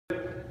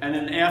And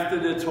then after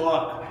the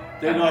talk,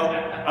 they go,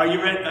 "Are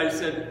you ready?" I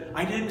said,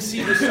 "I didn't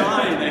see the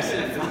sign." I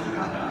said,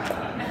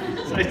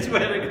 so I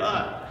swear to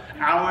God,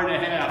 hour and a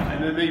half,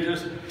 and then they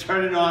just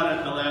turn it on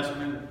at the last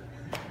minute.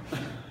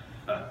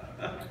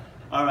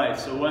 All right,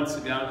 so once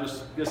again, I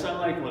guess I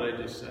like what I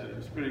just said.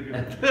 It's pretty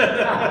good.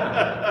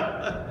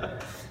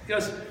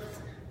 Because,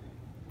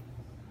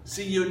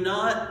 see, you're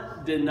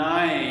not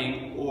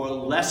denying or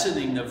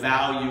lessening the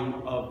value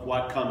of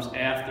what comes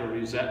after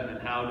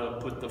resentment, how to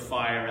put the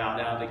fire out,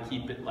 how to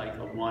keep it like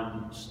a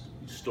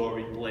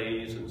one-story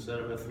blaze instead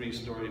of a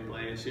three-story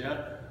blaze,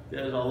 yeah?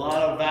 There's a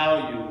lot of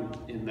value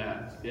in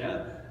that,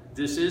 yeah?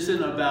 This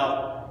isn't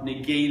about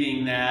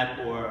negating that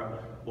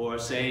or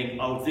saying,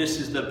 oh, this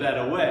is the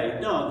better way.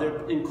 No,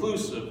 they're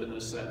inclusive in a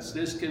sense.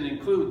 This can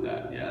include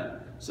that, yeah?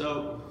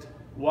 So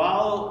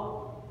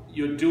while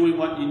you're doing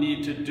what you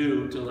need to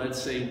do to, let's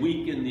say,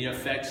 weaken the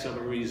effects of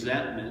a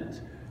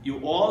resentment, you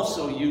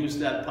also use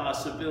that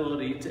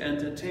possibility to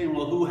entertain,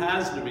 well, who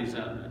has the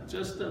resentment?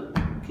 Just to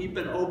keep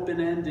an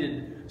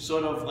open-ended,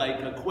 sort of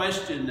like a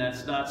question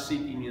that's not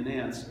seeking an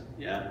answer,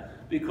 yeah?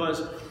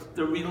 Because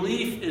the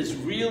relief is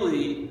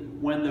really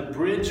when the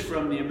bridge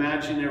from the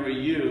imaginary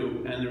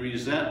you and the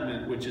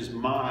resentment, which is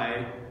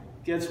my,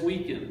 gets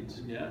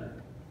weakened, yeah?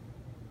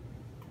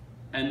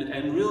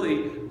 And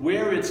really,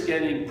 where it's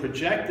getting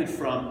projected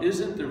from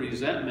isn't the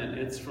resentment,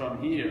 it's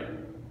from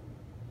here,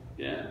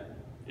 yeah?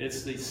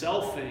 It's the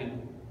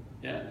selfing,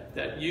 yeah,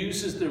 that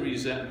uses the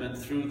resentment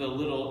through the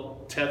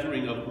little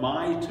tethering of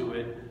my to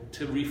it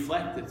to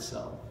reflect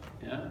itself,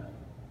 yeah?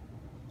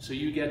 So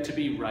you get to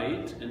be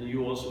right, and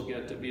you also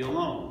get to be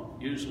alone,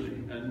 usually.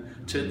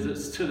 And to the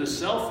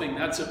selfing,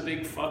 that's a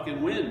big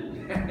fucking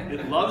win.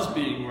 It loves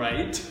being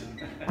right,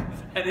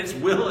 and it's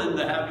willing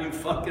to have you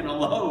fucking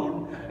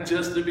alone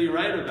just to be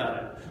right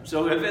about it.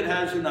 So if it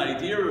has an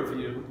idea of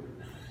you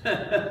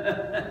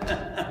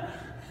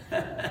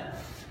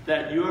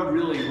that you're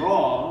really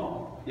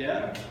wrong,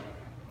 yeah,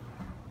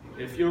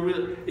 if you're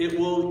it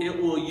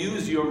will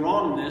use your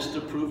wrongness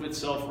to prove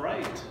itself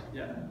right,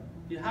 yeah.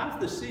 You have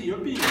to see, you're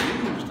being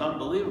used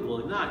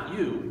unbelievably, not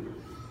you.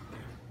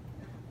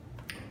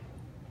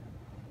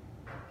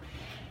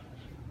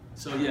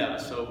 So yeah,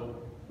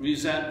 so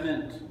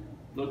resentment,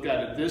 look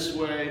at it this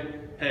way.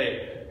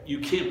 Hey, you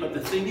can't, but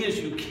the thing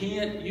is, you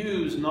can't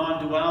use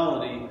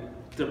non-duality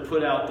to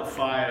put out the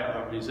fire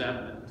of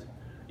resentment.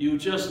 You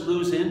just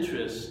lose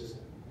interest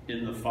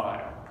in the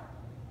fire,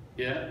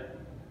 yeah?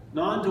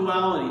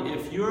 Non-duality,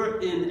 if you're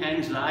in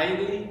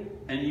anxiety,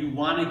 and you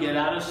want to get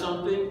out of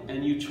something,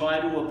 and you try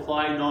to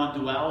apply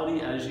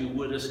non-duality as you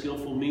would a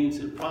skillful means,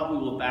 it probably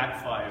will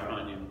backfire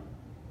on you,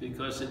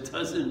 because it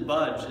doesn't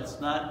budge. It's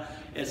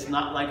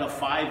not like a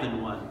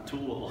 5-in-1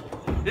 tool.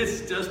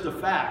 It's just a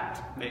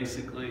fact,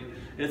 basically.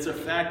 It's a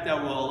fact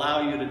that will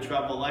allow you to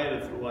travel lighter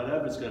through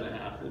whatever's going to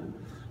happen.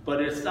 But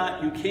it's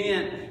not, you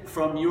can't,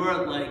 from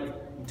your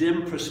like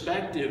dim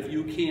perspective,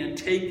 you can't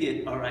take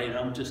it, all right,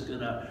 I'm just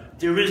gonna,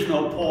 there is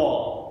no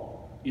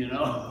Paul, you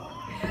know?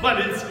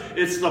 But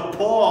it's the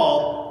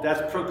Paul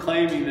that's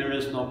proclaiming there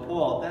is no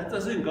Paul. That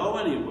doesn't go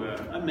anywhere.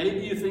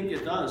 Maybe you think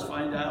it does,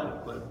 find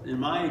out. But in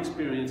my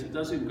experience, it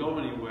doesn't go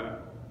anywhere.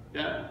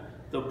 Yeah?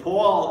 The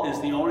Paul is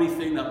the only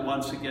thing that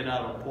wants to get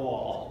out of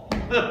Paul.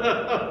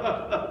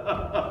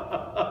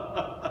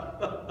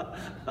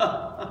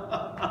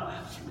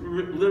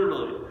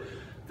 Literally.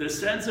 The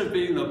sense of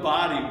being the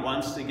body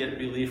wants to get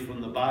relief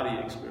from the body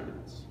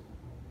experience.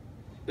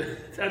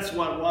 That's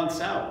what wants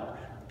out.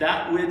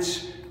 That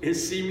which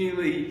is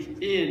seemingly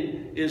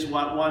in is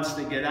what wants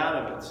to get out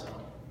of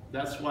itself.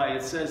 That's why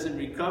it says in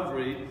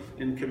recovery,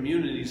 in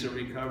communities of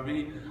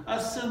recovery, a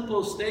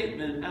simple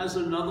statement as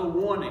another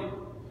warning.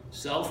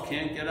 Self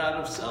can't get out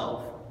of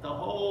self. The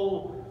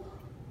whole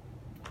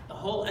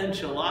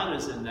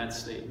enchilada's in that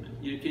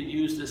statement. You can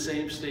use the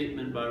same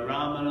statement by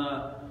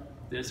Ramana.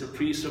 There's a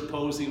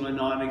presupposing a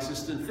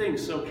non-existent thing.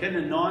 So can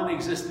a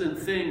non-existent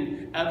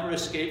thing ever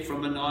escape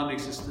from a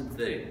non-existent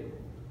thing?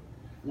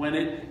 When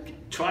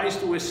it tries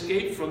to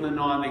escape from the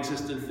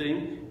non-existent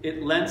thing,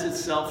 it lends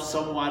itself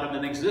somewhat of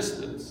an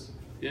existence,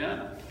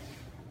 yeah?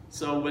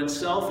 So when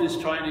self is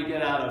trying to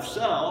get out of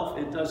self,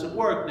 it doesn't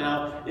work.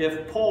 Now,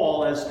 if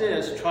Paul, as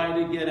this,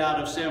 tried to get out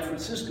of San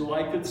Francisco,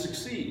 I could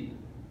succeed.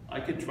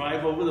 I could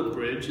drive over the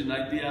bridge and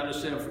I'd be out of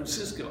San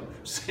Francisco.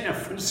 San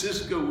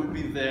Francisco would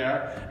be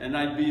there and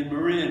I'd be in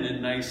Marin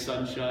in nice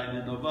sunshine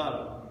in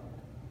Nevada,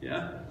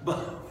 yeah?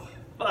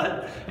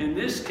 But in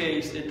this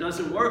case, it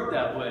doesn't work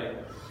that way.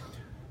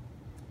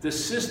 The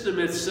system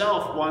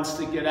itself wants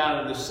to get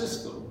out of the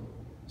system.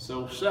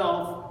 So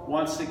self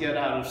wants to get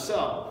out of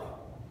self,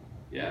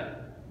 yeah?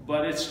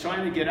 But it's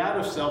trying to get out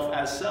of self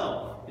as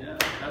self, yeah?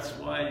 That's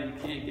why you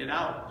can't get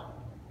out.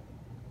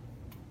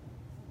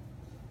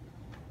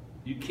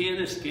 You can't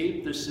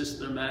escape the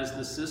system as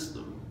the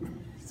system.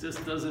 It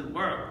just doesn't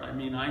work. I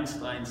mean,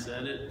 Einstein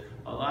said it.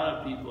 A lot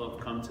of people have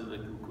come to the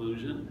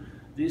conclusion.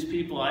 These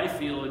people, I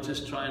feel, are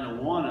just trying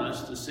to warn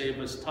us to save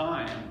us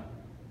time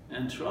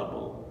and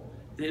trouble.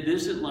 it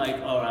isn't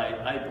like, all right,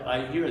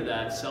 I hear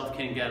that, self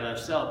can't get out of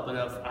self, but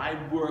if I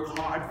work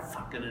hard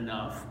fucking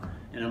enough,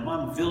 and if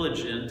I'm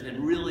vigilant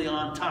and really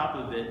on top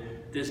of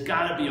it, there's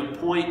gotta be a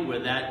point where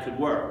that could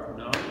work.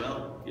 No,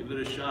 well, give it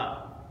a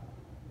shot.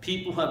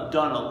 People have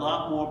done a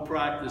lot more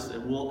practice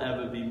than we'll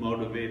ever be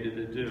motivated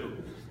to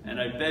do. And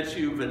I bet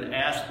you've been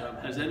asked them,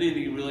 has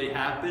anything really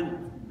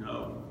happened?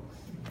 No.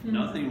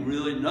 Nothing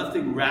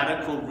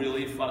radical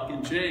really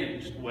fucking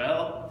changed.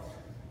 Well,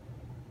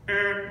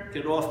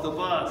 get off the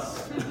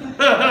bus.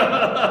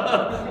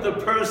 The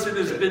person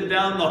has been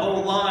down the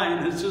whole line,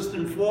 has just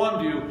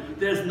informed you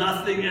there's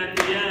nothing at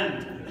the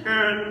end.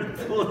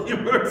 Pull the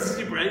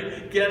emergency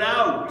brake, get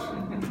out.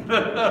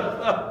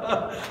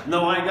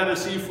 No, I gotta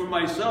see for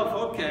myself.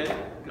 Okay,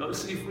 go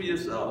see for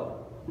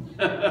yourself.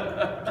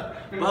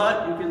 But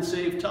you can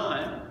save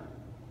time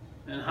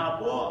and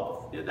hop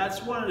off. Yeah,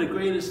 that's one of the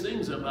greatest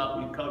things about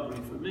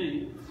recovery for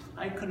me.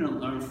 I couldn't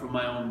learn from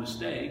my own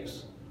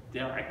mistakes.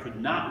 I could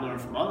not learn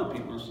from other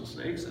people's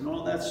mistakes, and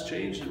all that's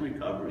changed in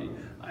recovery.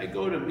 I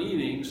go to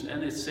meetings,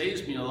 and it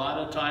saves me a lot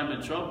of time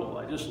and trouble.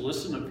 I just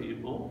listen to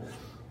people,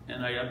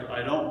 and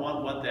I don't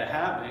want what they're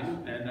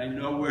having, and I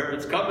know where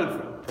it's coming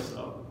from.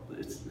 So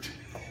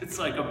it's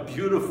like a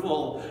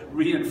beautiful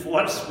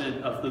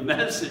reinforcement of the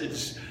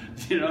message,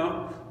 you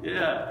know?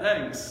 Yeah,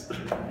 thanks.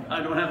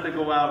 I don't have to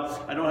go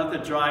out, I don't have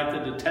to drive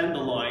to the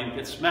Tenderloin,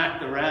 get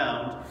smacked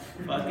around,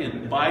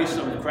 fucking buy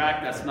some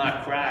crack that's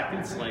not crack,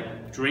 it's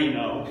like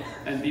Drano,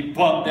 and be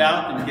bummed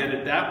out and get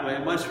it that way.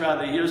 I'd much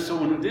rather hear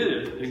someone who did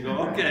it and go,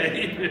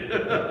 okay,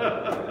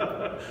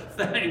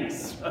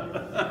 thanks.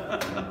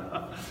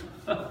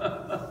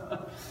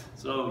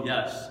 So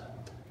yes,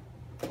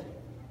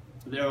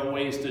 there are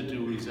ways to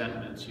do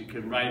resentments. You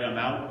can write them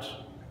out,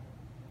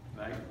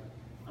 right?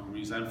 I'm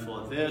resentful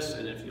of this,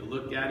 and if you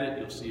look at it,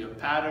 you'll see a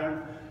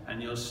pattern,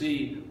 and you'll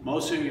see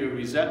most of your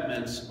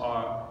resentments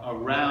are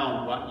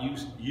around what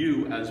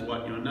you as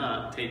what you're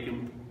not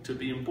taking to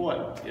be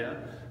important, yeah?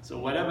 So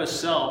whatever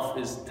self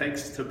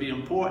takes to be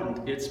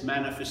important, its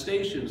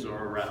manifestations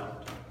are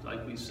around,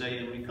 like we say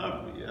in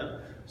recovery,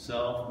 yeah?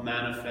 Self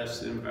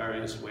manifests in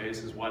various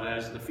ways is what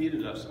has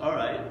defeated us. All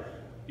right,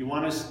 you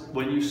want to,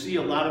 when you see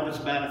a lot of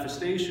its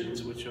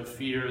manifestations, which are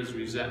fears,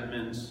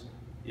 resentments,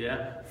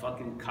 yeah,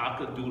 fucking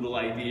cockadoodle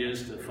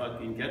ideas to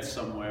fucking get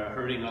somewhere,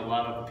 hurting a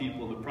lot of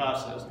people in the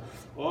process.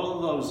 All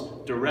of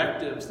those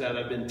directives that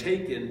have been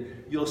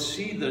taken, you'll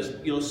see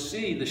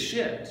the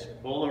shit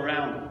all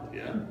around it,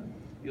 yeah?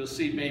 You'll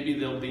see maybe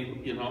there'll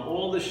be, you know,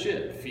 all the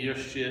shit, fear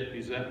shit,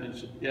 resentment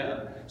shit,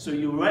 yeah? So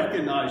you'll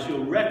recognize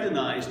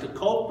the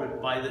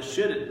culprit by the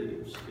shit it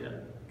leaves, yeah?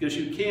 Because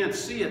you can't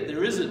see it,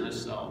 there isn't a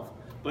self,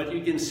 but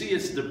you can see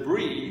its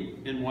debris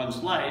in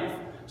one's life,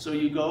 so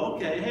you go,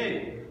 okay,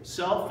 hey,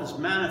 self is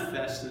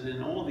manifested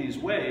in all these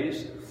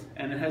ways,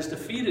 and it has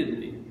defeated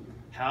me.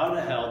 How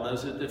the hell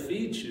does it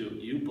defeat you?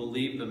 You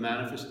believe the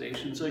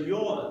manifestations are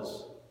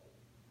yours.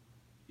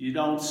 You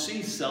don't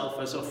see self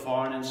as a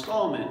foreign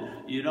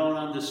installment. You don't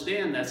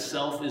understand that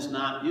self is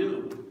not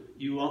you.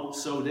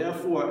 So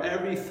therefore,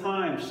 every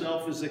time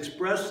self is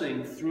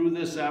expressing through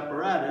this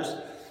apparatus,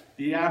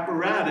 the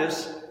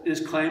apparatus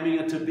is claiming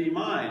it to be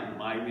mine.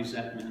 My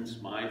resentments,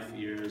 my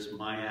fears,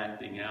 my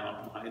acting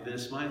out, my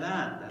this, my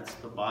that. That's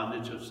the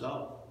bondage of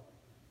self.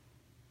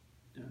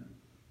 Yeah.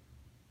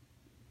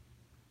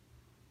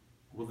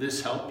 Will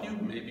this help you?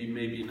 Maybe,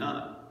 maybe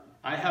not.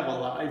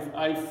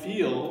 I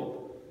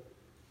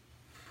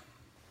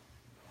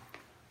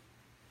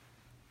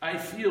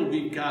feel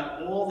we've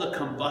got all the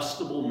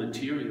combustible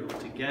material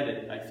to get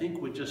it. I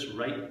think we're just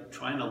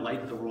trying to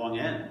light the wrong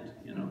end.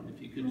 You know,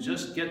 if you could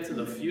just get to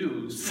the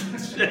fuse,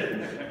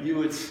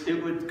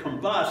 it would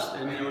combust,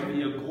 and there would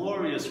be a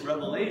glorious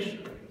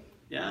revelation.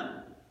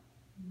 Yeah,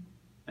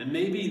 and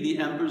maybe the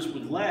embers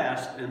would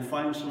last and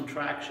find some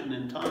traction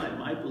in time.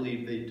 I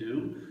believe they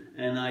do,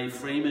 and I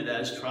frame it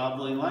as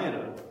traveling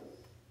lighter.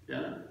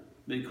 Yeah,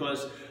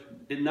 because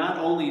it not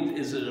only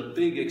is it a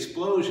big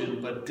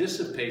explosion, but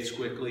dissipates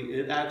quickly.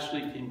 It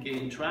actually can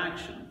gain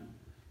traction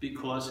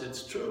because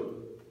it's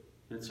true.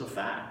 It's a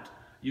fact.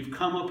 You've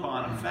come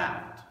upon a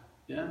fact.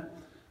 Yeah.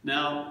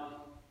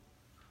 Now,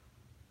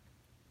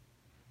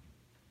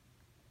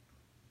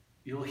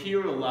 you'll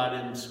hear a lot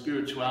in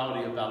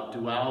spirituality about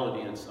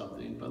duality and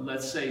something, but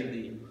let's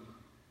say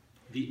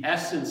the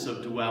essence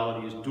of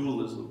duality is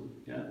dualism.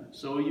 Yeah.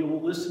 So you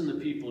will listen to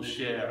people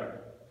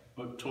share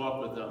or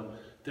talk with them.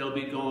 They'll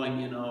be going,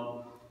 you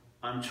know,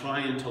 I'm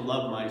trying to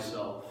love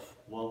myself.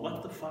 Well,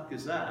 what the fuck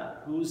is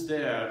that? Who's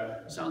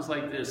there? Sounds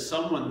like there's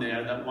someone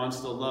there that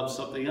wants to love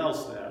something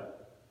else there.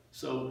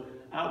 So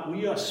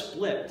we are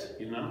split,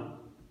 you know,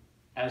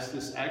 as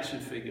this action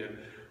figure.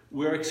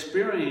 We're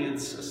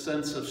experiencing a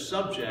sense of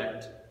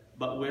subject,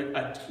 but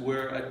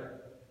we're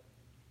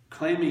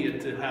claiming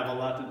it to have a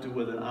lot to do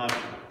with an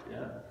object.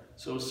 Yeah.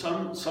 So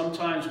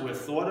sometimes we're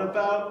thought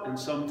about, and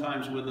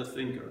sometimes we're the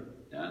thinker.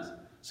 Yes.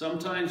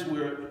 Sometimes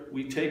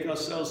we take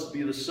ourselves to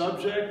be the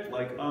subject,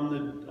 like I'm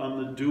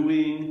the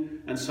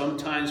doing, and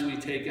sometimes we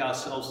take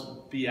ourselves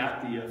to be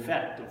at the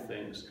effect of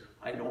things.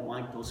 I don't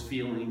like those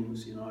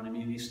feelings, you know what I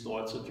mean? These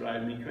thoughts are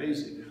driving me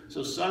crazy.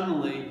 So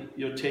suddenly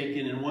you're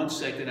taken in 1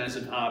 second as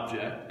an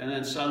object, and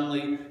then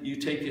suddenly you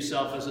take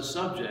yourself as a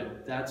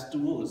subject. That's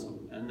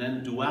dualism. And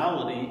then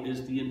duality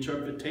is the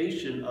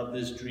interpretation of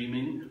this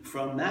dreaming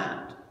from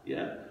that.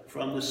 Yeah?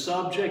 From the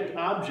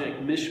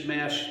subject-object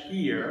mishmash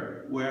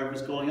here, wherever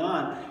it's going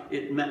on,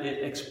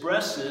 it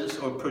expresses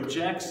or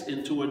projects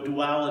into a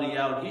duality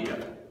out here.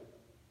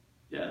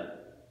 Yeah?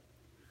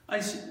 I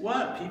see,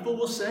 what? People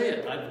will say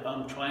it.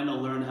 I'm trying to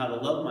learn how to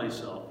love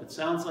myself. It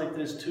sounds like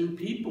there's two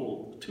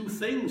people, two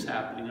things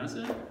happening,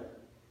 doesn't it?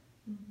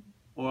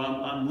 Or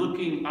I'm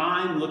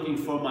looking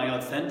for my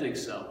authentic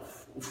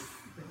self.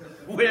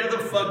 Where the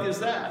fuck is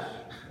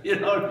that? You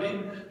know what I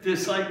mean?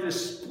 There's like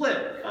this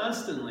split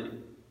constantly.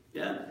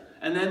 Yeah?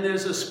 And then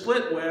there's a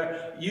split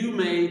where you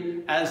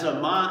may, as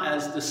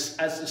the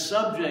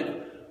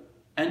subject,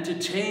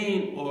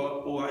 entertain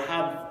or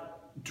have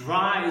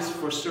drives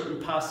for certain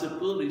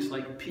possibilities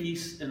like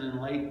peace and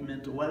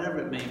enlightenment or whatever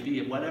it may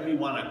be, whatever you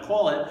want to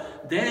call it.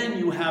 Then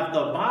you have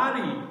the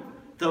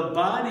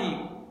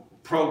body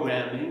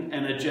programming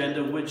and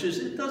agenda, which is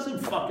it doesn't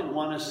fucking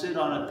want to sit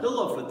on a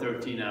pillow for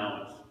 13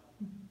 hours.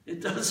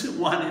 It doesn't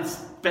want to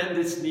bend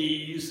its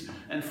knees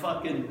and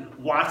fucking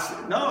watch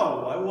it.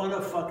 No, I want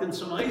fucking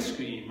some ice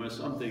cream or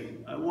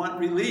something. I want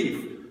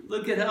relief.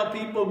 Look at how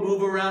people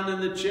move around in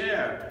the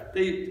chair.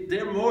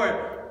 They're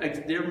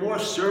more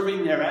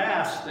serving their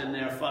ass than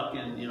their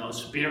fucking, you know,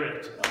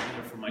 spirit. I'm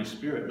here for my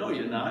spirit. No,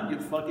 you're not. You're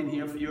fucking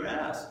here for your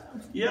ass.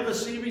 You ever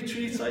see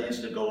retreats? I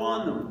used to go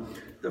on them.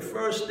 The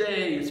first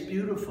day, it's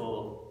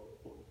beautiful.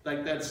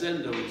 Like that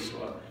Zendo we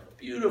saw.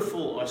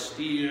 Beautiful,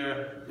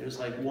 austere. There's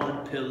like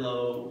one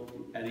pillow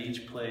at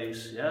each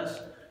place,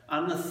 yes?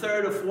 On the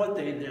third or fourth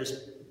day,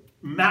 there's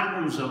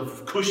mountains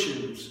of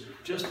cushions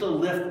just to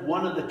lift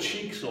one of the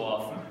cheeks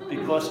off,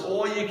 because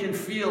all you can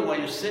feel while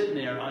you're sitting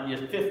there on your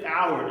 5th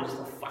hour is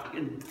the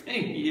fucking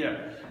thing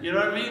here. You know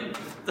what I mean?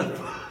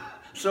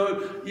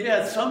 So,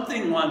 yeah,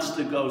 something wants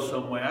to go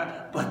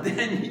somewhere, but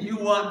then you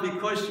want,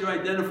 because you're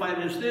identified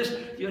as this,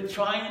 you're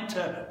trying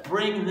to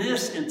bring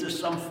this into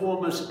some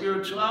form of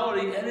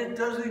spirituality, and it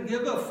doesn't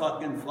give a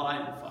fucking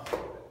flying fuck.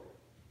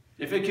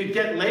 If it could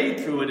get laid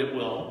through it, it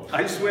will.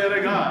 I swear to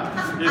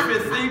God. If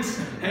it thinks,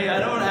 hey, I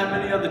don't have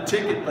any other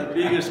ticket but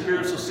being a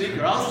spiritual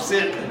seeker, I'll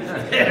sit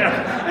there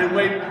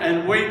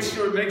and make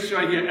sure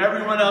I hear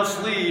everyone else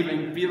leave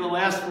and be the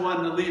last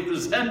one to leave the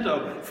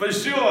Zendo, for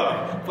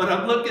sure. But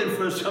I'm looking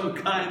for some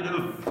kind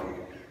of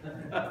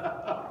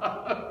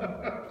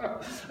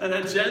an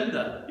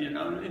agenda, you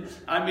know.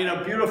 I mean,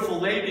 a beautiful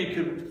lady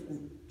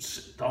could,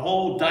 the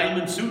whole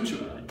Diamond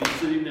Sutra, I'd be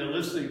sitting there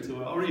listening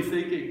to it, already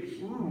thinking,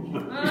 ooh.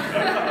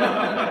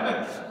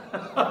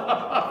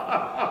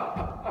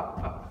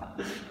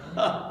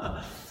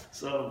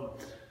 So,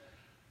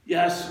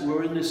 yes,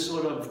 we're in this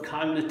sort of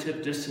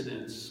cognitive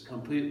dissonance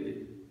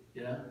completely,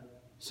 yeah?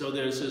 So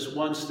there's this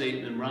one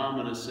statement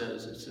Ramana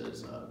says, it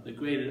says,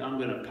 I'm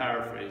going to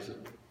paraphrase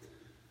it.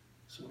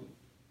 So,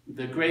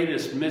 the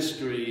greatest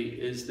mystery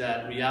is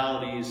that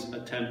reality is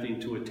attempting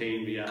to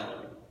attain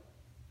reality.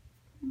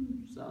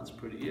 Sounds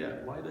pretty,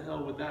 yeah, why the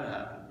hell would that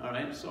happen? All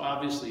right, so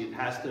obviously it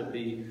has to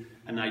be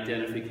an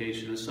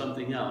identification of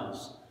something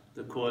else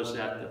to cause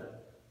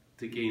that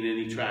to gain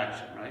any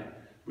traction, right?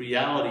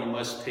 Reality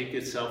must take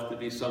itself to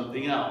be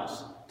something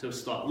else to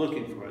start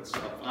looking for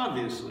itself,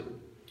 obviously.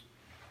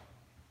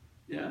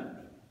 Yeah,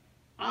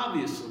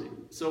 obviously.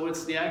 So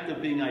it's the act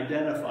of being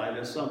identified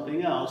as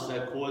something else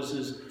that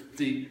causes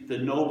the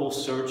noble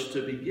search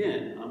to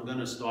begin. I'm going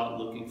to start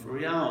looking for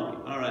reality.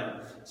 All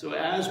right. So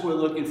as we're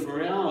looking for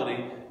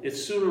reality, it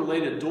sooner or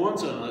later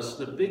dawns on us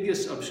the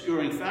biggest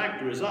obscuring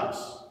factor is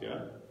us.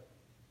 Yeah.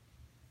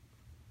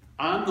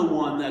 I'm the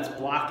one that's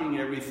blocking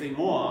everything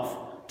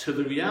off to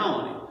the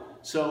reality.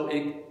 So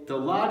the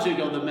logic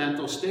of the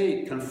mental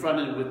state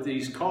confronted with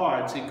these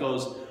cards, it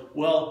goes,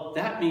 well,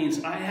 that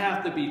means I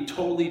have to be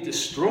totally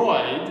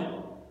destroyed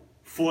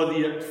for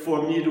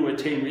me to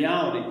attain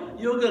reality.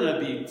 You're going to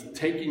be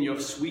taking your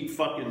sweet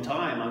fucking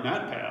time on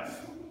that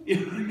path.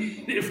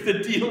 If the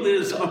deal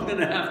is I'm going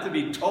to have to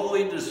be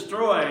totally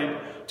destroyed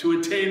to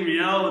attain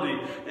reality,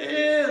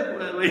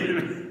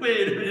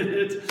 wait a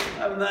minute,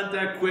 I'm not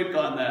that quick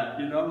on that,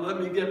 you know, let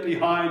me get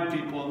behind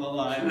people in the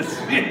line,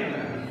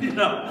 you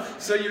know.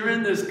 So you're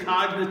in this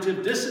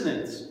cognitive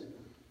dissonance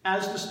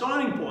as the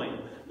starting point.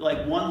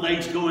 Like one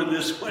leg's going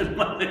this way,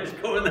 one leg's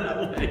going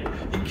that way.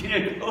 You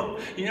can't go,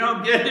 you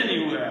don't get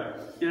anywhere,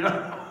 you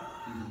know?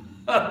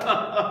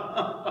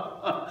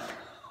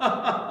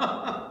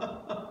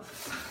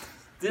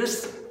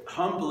 This,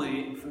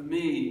 humbly, for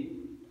me,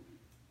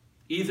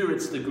 either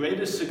it's the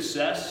greatest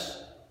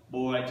success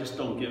or I just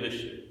don't give a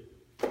shit.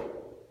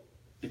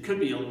 It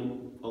could be a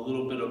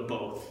little bit of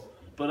both.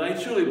 But I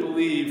truly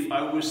believe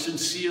I was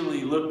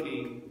sincerely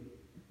looking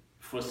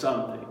for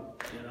something,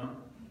 you know?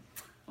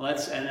 And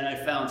then I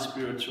found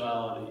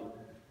spirituality.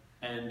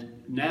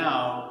 And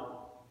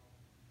now,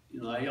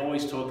 You know, I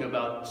always talk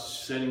about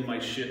sending my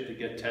ship to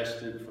get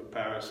tested for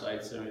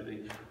parasites and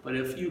everything. But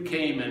if you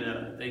came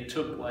and they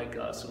took like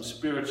some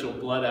spiritual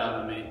blood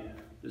out of me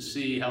to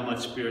see how much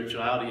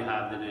spirituality you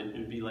have in it, it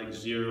would be like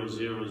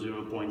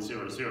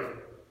 0.00.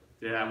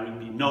 There would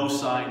be no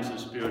signs of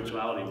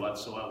spirituality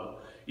whatsoever.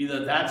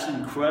 Either that's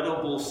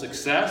incredible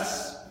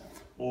success,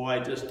 or I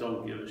just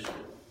don't give a shit.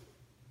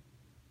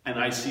 And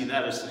I see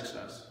that as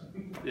success.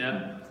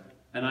 Yeah?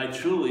 And I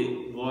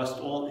truly lost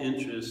all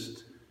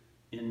interest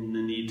in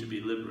the need to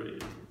be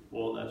liberated.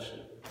 All that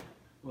shit.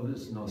 Well,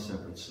 there's no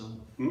separate self.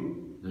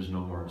 There's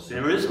no more self.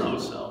 There is no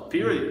self,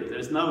 period.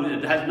 There's no,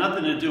 it has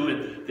nothing to do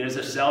with there's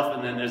a self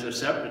and then there's a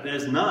separate.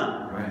 There's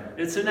none. Right.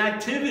 It's an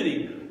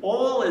activity.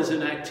 All is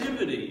an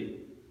activity.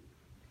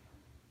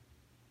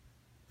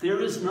 There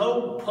is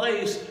no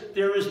place,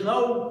 there is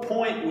no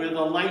point where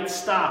the light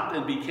stopped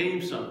and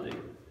became something.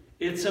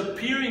 It's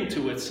appearing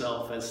to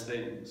itself as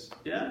things.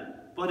 Yeah?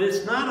 But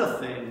it's not a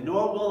thing,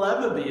 nor will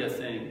ever be a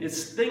thing.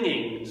 It's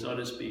thinging, so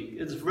to speak.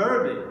 It's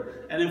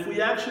verbing. And if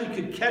we actually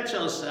could catch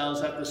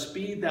ourselves at the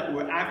speed that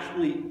we're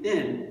actually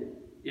in,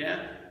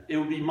 yeah, it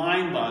would be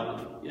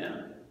mind-boggling,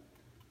 yeah?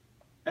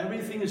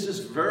 Everything is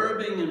just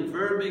verbing and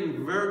verbing,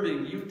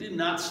 verbing. You did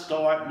not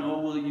start,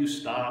 nor will you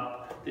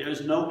stop.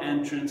 There's no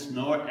entrance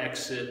nor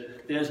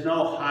exit. There's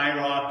no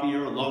hierarchy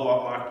or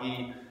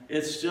lowerarchy.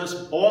 It's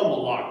just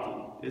all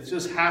malarkey. It's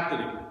just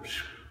happening.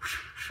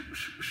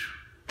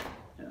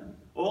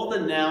 All the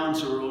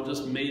nouns are all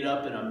just made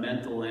up in a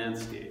mental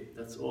landscape.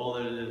 That's all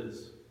it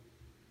is.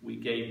 We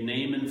gave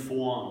name and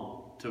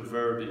form to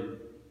verbing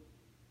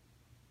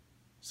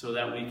so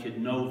that we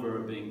could know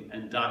verbing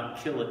and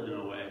not kill it in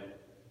a way.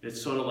 It's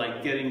sort of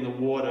like getting the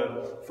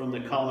water from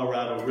the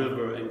Colorado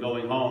River and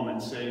going home and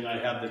saying, I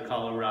have the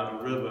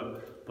Colorado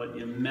River, but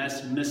you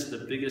miss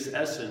the biggest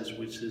essence,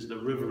 which is the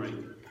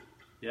rivering.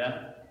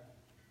 Yeah?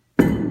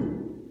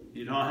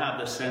 You don't have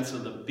the sense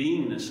of the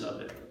beingness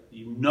of it.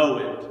 You know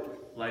it.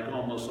 Like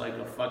almost like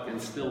a fucking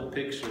still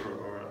picture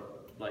or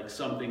like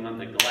something on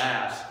the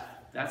glass.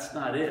 That's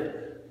not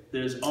it.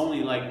 There's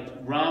only,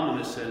 like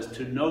Ramana says,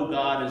 to know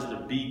God is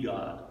to be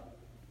God.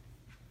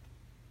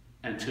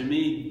 And to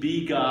me,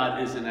 be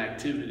God is an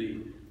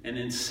activity, an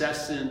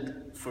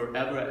incessant,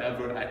 forever,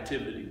 ever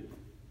activity.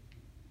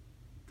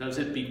 Does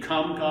it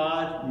become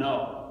God?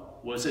 No.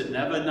 Was it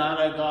never not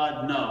a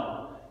God?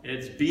 No.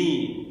 It's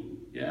being.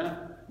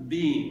 Yeah?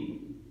 Being.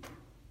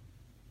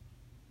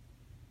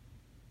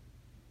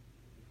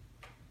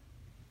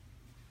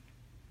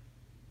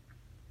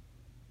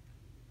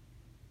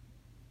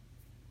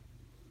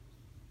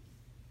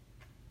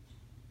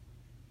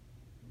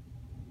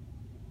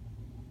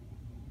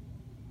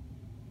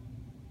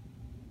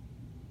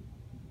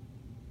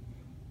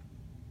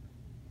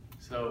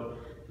 So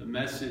the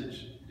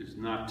message is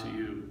not to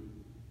you.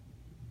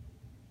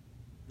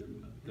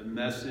 The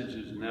message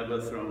is never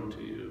thrown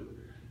to you.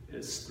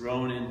 It's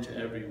thrown into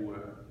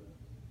everywhere.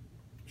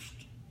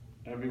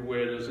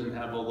 Everywhere doesn't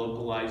have a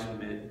localized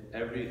mid.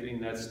 Everything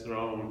that's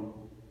thrown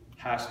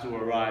has to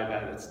arrive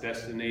at its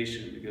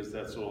destination because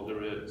that's all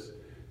there is.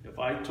 If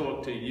I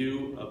talk to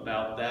you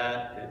about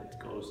that, it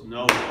goes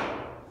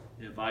nowhere.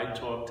 If I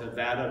talk to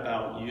that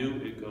about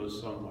you, it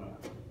goes somewhere.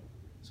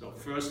 So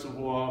first of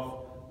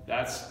all,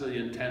 that's the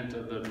intent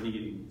of the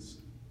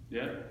meetings.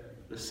 Yeah?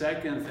 The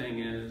second thing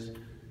is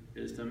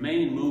the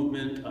main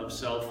movement of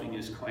selfing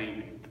is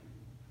claiming.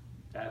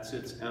 That's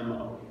its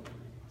MO.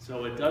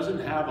 So it doesn't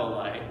have a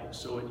light,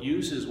 so it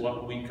uses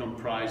what we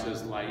comprise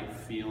as light,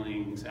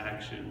 feelings,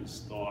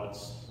 actions,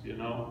 thoughts, you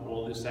know,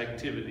 all this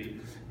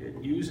activity.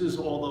 It uses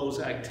all those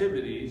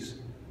activities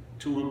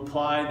to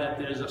imply that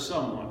there's a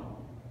someone.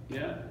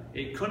 Yeah?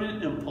 It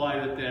couldn't imply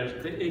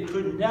that it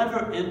could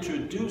never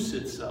introduce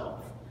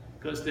itself.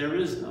 Because there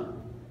is none.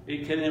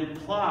 It can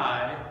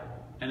imply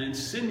and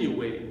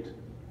insinuate.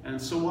 And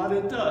so what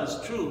it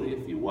does, truly,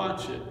 if you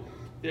watch it,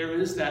 there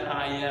is that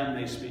I am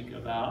they speak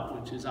about,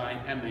 which is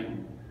I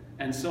aming.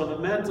 And so the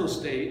mental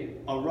state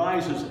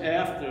arises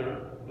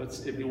after,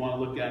 if you want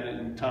to look at it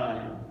in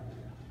time,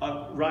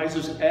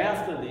 arises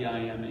after the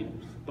I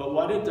aming. But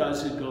what it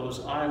does, it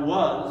goes, I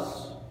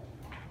was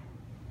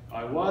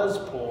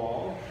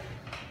Paul,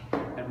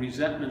 and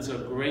resentments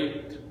are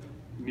great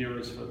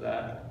mirrors for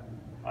that.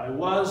 I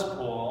was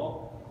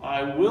Paul,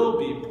 I will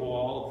be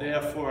Paul,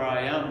 therefore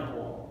I am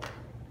Paul.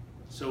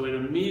 So it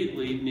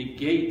immediately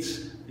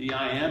negates the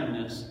I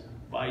amness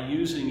by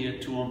using it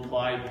to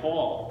imply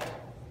Paul.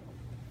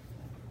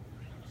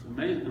 It's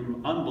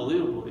amazing,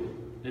 unbelievably.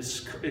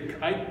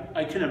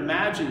 I can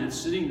imagine it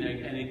sitting there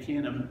and it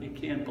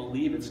can't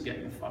believe it's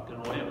getting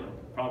fucking away with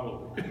it,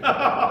 probably.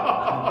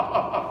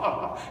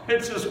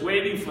 It's just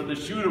waiting for the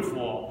shoe to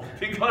fall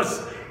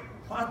because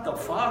what the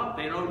fuck?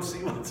 They don't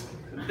see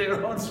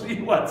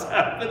what's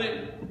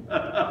happening.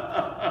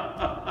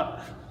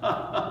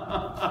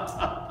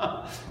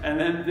 And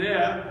then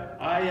there,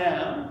 I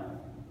am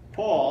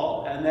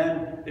Paul, and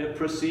then it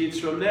proceeds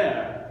from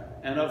there.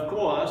 And of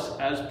course,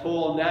 as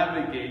Paul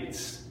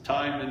navigates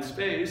time and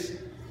space,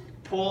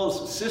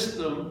 Paul's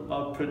system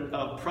of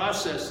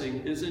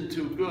processing isn't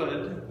too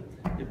good,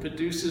 It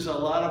produces a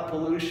lot of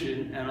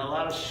pollution and a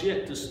lot of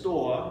shit to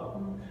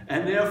store,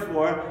 and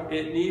therefore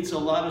it needs a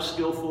lot of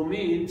skillful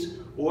means,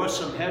 or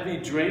some heavy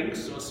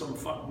drinks, or some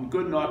fucking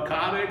good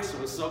narcotics,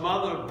 or some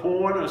other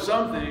porn or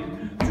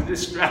something to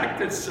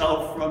distract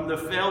itself from the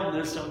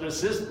failedness of the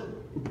system.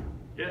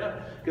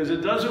 Yeah? Because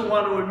it doesn't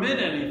want to admit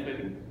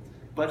anything.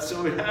 But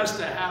so it has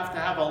to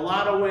have a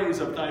lot of ways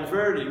of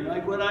diverting.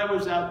 Like when I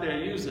was out there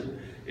using,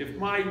 if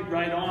my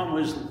right arm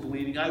was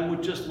bleeding, I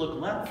would just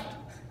look left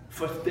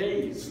for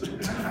days.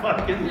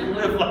 Fucking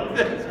live like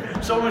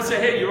this. Someone would say,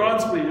 hey, your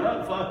arm's bleeding.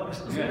 Oh, fuck.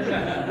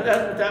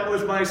 That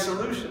was my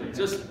solution.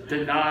 Just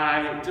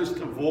deny, just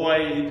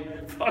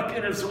avoid,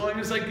 fucking as long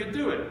as I could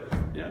do it.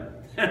 Yeah.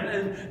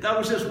 And that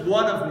was just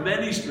one of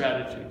many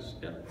strategies.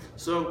 Yeah.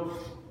 So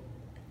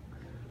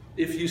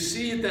if you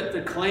see that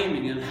the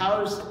claiming, and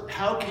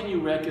how can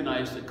you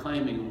recognize the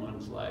claiming in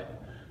one's life?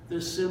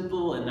 The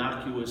simple,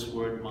 innocuous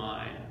word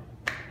 "my,"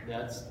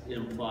 that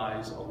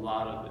implies a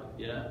lot of it,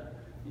 yeah?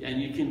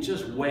 And you can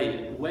just weigh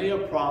it. Weigh a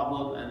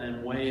problem and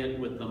then weigh it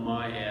with the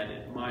 "my"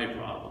 added, my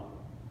problem,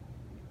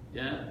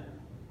 yeah?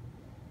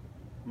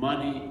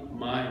 Money,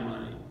 my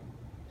money.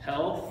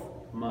 Health,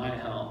 my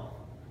health.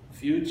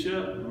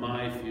 Future,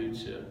 my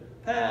future.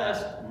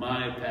 Past,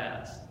 my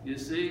past. You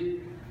see?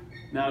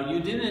 Now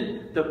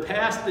the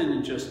past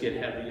didn't just get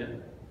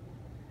heavier.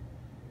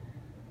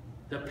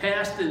 The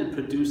past didn't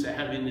produce a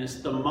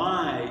heaviness. The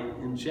 "my"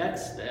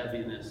 injects the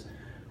heaviness.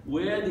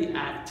 We're the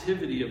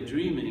activity of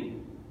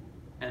dreaming,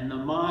 and the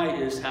 "my"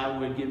 is how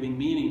we're giving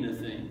meaning to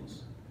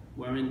things.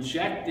 We're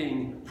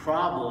injecting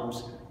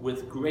problems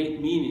with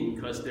great meaning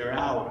because they're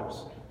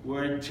ours.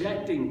 We're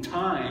injecting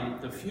time,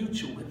 the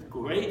future, with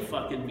great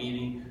fucking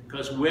meaning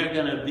because we're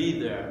gonna be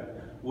there.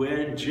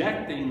 We're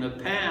injecting the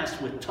past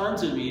with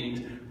tons of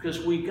meanings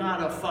because we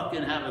gotta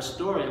fucking have a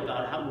story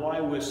about why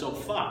we're so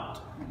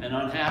fucked and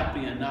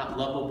unhappy and not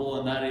lovable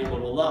and not able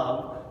to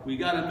love. We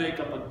gotta make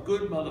up a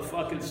good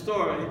motherfucking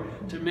story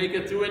to make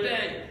it through a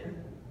day.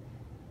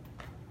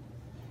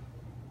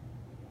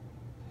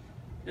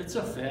 It's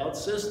a failed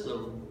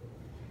system.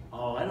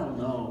 Oh, I don't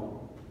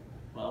know.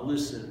 Well,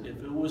 listen,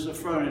 if it was a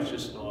furniture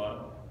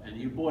store and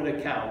you bought a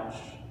couch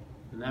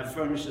and that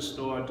furniture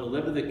store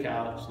delivered the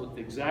couch, looked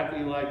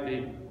exactly like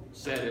they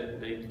said it,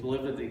 they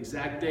delivered the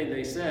exact day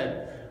they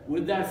said,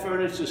 would that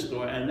furniture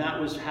store, and that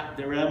was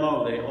their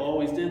MO, they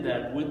always did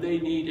that, would they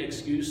need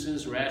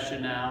excuses,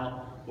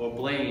 rationale, or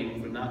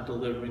blame for not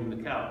delivering the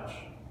couch?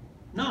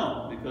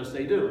 No, because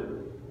they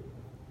do.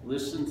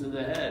 Listen to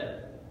the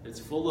head. It's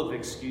full of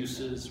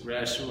excuses,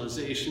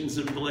 rationalizations,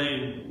 and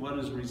blame. What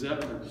is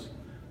resentment?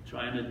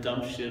 Trying to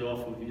dump shit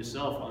off of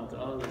yourself onto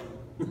others.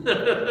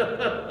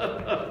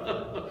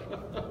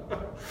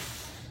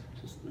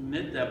 Just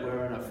admit that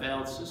we're in a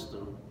failed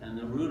system, and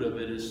the root of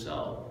it is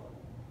self.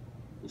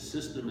 The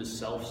system is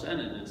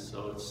self-centeredness,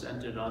 so it's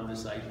centered on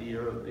this idea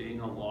of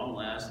being a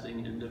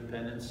long-lasting,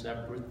 independent,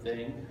 separate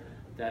thing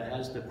that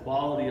has the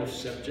quality of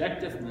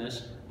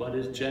subjectiveness, but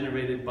is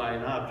generated by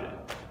an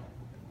object.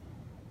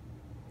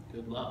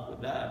 Good luck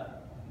with that.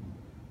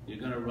 You're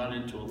going to run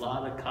into a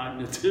lot of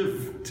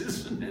cognitive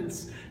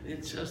dissonance.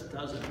 It just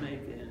doesn't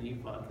make any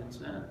fucking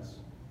sense.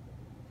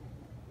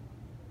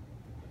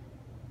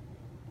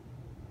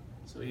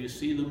 So you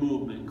see the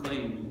movement,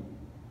 claiming.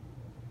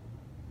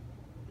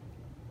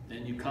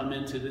 Then you come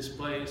into this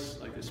place,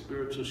 like a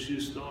spiritual shoe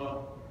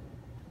store,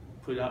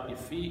 put out your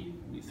feet,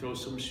 you throw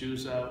some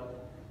shoes out.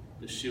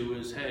 The shoe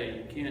is, hey,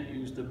 you can't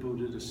use the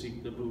Buddha to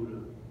seek the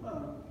Buddha.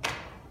 Well,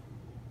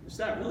 is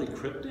that really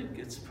cryptic?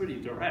 It's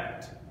pretty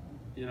direct.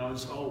 You know,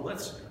 it's, oh,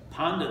 let's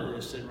ponder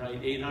this and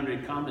write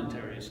 800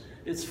 commentaries.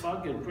 It's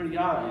fucking pretty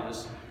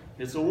obvious.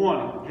 It's a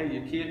warning. Hey,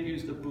 you can't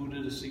use the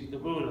Buddha to seek the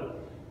Buddha.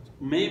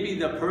 Maybe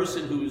the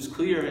person who's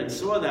clear and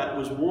saw that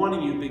was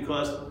warning you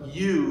because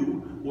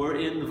you were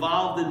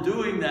involved in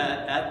doing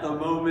that at the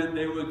moment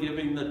they were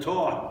giving the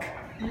talk.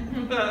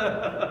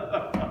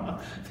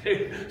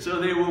 So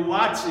they were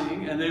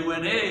watching and they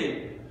went,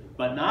 hey,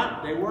 but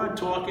they weren't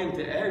talking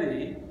to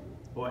Eddie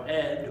or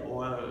Ed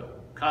or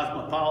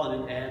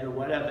Cosmopolitan Ed or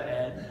whatever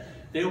Ed.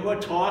 They were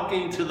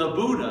talking to the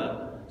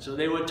Buddha. So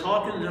they were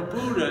talking to the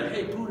Buddha,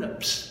 hey Buddha,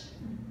 psst,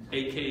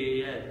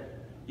 AKA Ed.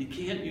 You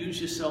can't use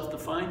yourself to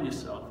find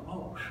yourself.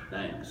 Oh,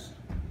 thanks.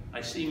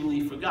 I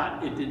seemingly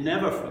forgot. It did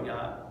never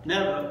forgot.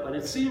 Never, but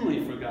it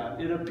seemingly forgot.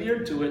 It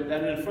appeared to it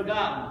that it had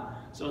forgotten.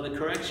 So the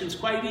correction's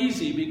quite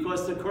easy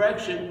because the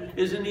correction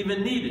isn't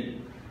even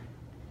needed.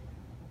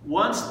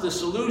 Once the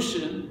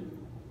solution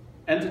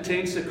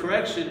entertains the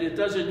correction, it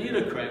doesn't need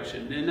a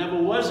correction. There never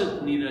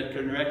wasn't needed a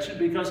correction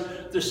because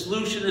the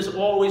solution has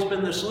always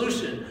been the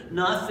solution.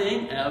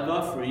 Nothing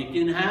ever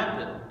freaking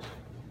happened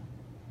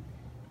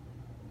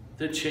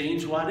to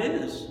change what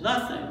is.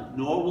 Nothing.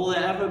 Nor will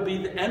there ever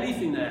be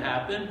anything that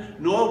happened,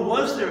 nor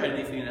was there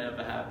anything that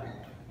ever happened.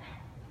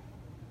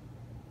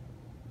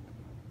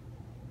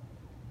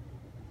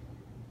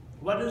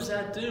 What does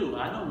that do?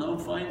 I don't know.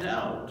 Find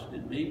out.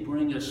 It may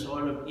bring a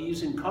sort of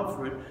ease and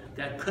comfort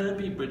that couldn't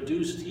be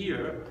produced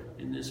here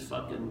in this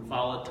fucking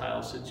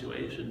volatile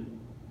situation.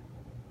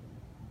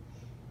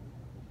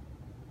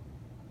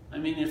 I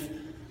mean,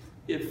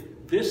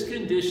 if this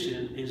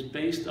condition is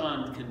based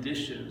on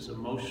conditions,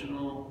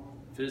 emotional,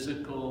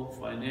 physical,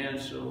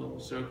 financial,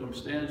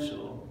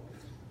 circumstantial,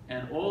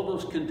 and all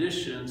those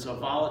conditions are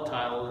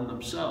volatile in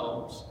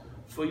themselves,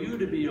 for you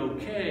to be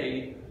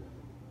okay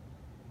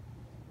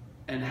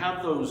and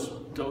have those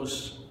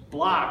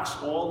blocks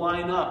all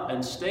line up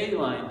and stay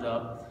lined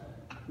up,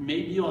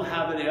 maybe you'll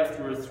have it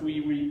after a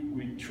 3-week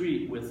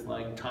retreat with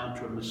like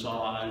tantra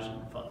massage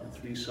and fucking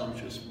 3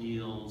 sumptuous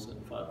meals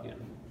and fucking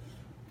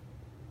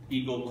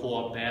eagle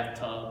claw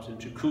bathtubs and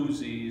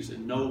jacuzzis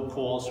and no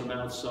calls from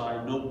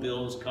outside, no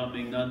bills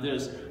coming, none of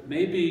this.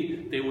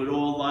 Maybe they would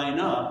all line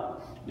up.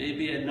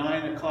 Maybe at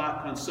 9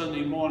 o'clock on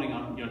Sunday morning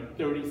on your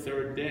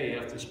 33rd day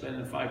after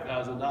spending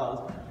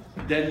 $5,000,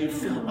 then you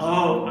feel,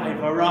 oh,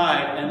 I've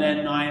arrived, and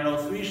then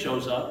 9:03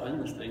 shows up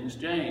and things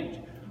change.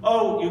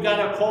 Oh, you got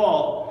a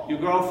call, your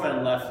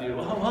girlfriend left you.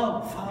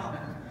 Oh, fuck.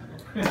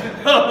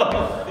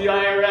 The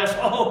IRS,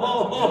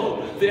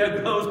 oh,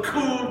 there goes,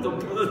 cool,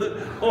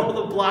 all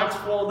the blocks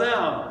fall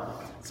down.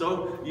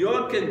 So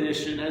your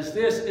condition as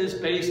this is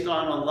based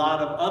on a lot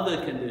of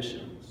other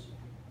conditions,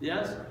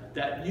 yes?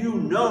 That you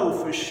know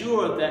for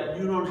sure that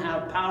you don't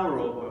have power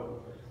over.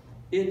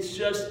 It's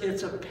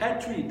a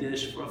petri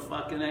dish for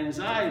fucking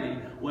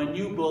anxiety when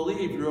you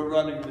believe you're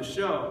running the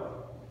show.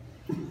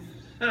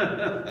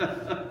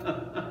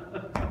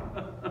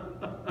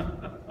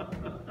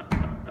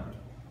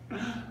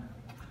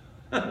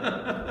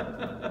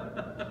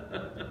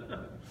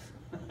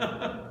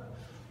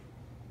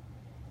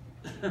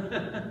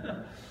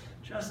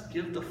 Just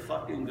give the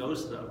fucking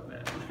ghost up,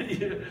 man.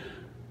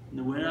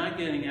 We're not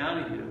getting out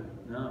of here,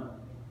 no.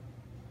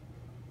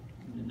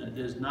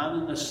 There's not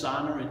an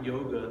asana in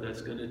yoga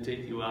that's going to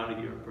take you out of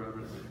here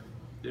permanently.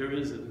 There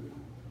isn't.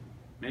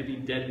 Maybe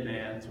dead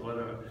man's,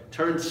 whatever.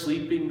 Turn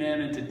sleeping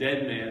man into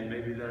dead man,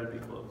 maybe that'd be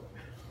close.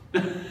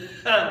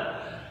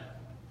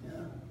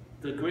 Yeah.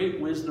 The great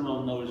wisdom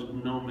of no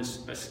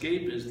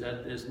escape is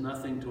that there's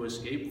nothing to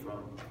escape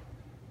from.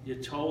 You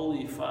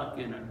totally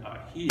fucking are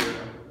here,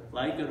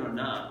 like it or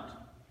not.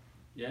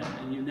 Yeah,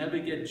 and you never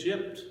get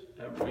gypped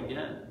ever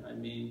again. I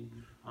mean,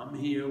 I'm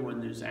here when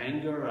there's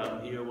anger,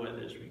 I'm here when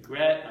there's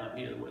regret, I'm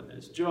here when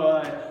there's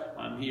joy,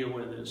 I'm here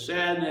when there's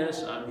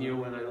sadness, I'm here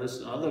when I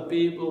listen to other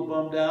people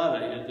bummed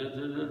out, it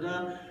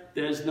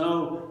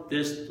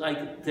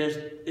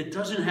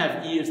doesn't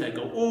have ears that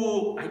go,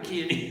 oh, I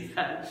can't hear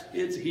that.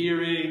 It's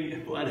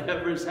hearing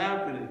whatever's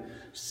happening,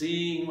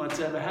 seeing what's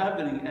ever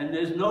happening, and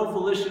there's no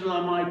volition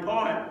on my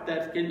part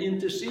that can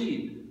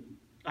intercede.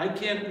 I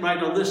can't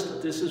write a list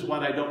of this is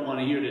what I don't want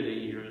to hear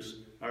today,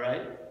 ears, all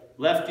right?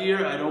 Left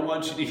ear, I don't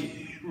want you to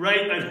hear.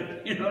 Right,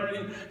 you know what I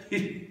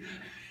mean?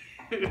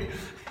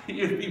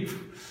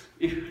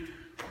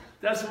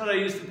 That's what I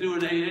used to do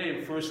in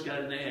AA. First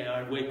got in AA,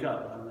 I'd wake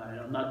up.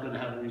 I'm not going to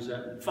have a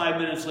resentment.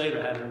 5 minutes later,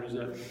 I had a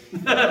resentment.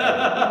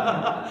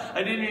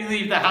 I didn't even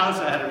leave the house,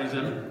 I had a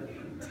resentment.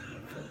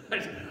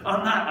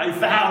 I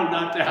vow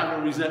not to have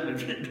a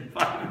resentment.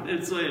 5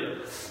 minutes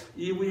later.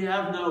 We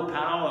have no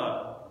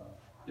power.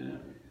 You know?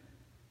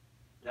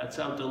 That's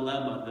our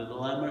dilemma. The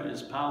dilemma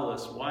is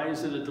powerless. Why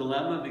is it a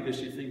dilemma? Because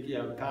you think you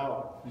have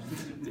power.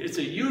 It's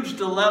a huge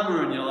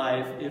dilemma in your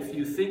life if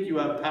you think you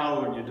have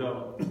power and you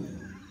don't.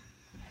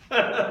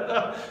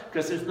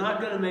 Because it's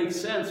not going to make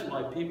sense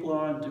why people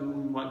aren't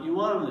doing what you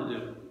want them to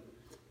do.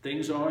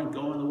 Things aren't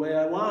going the way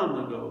I want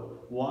them to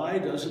go. Why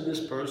doesn't this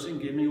person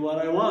give me what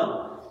I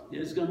want?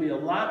 There's going to be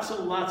lots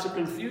of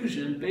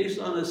confusion based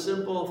on a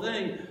simple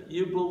thing.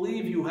 You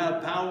believe you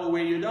have power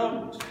where you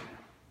don't.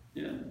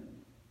 Yeah.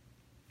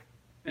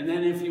 And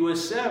then if you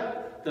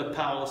accept the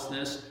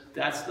powerlessness,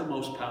 that's the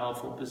most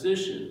powerful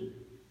position.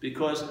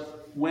 Because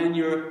when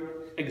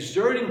you're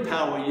exerting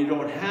power you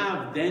don't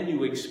have, then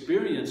you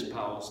experience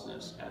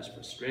powerlessness as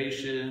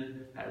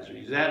frustration, as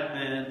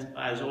resentment,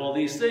 as all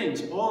these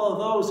things. All of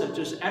those are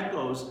just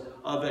echoes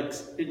of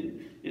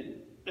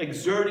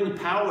exerting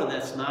power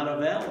that's not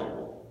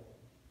available.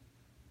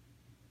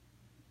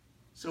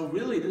 So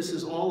really this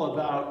is all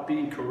about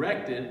being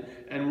corrected,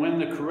 and when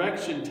the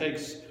correction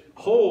takes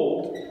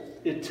hold,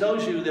 it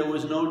tells you there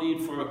was no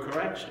need for a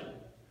correction.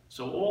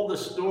 So all the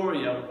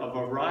story of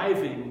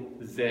arriving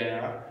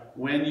there,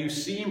 when you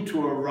seem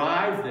to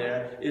arrive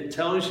there, it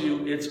tells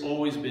you it's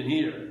always been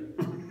here.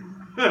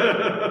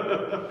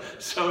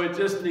 So it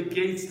just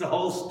negates the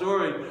whole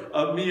story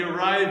of me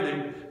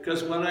arriving,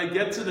 because when I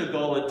get to the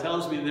goal, it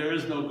tells me there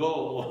is no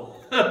goal.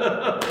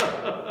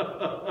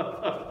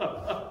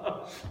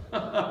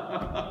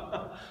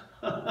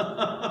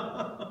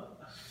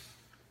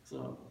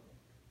 So,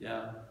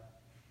 yeah.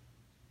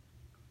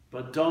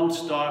 But don't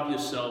starve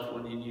yourself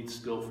when you need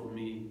skillful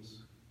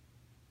means.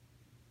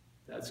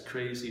 That's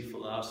crazy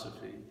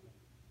philosophy.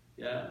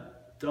 Yeah?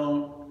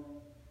 Don't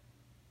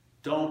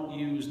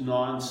use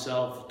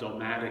non-self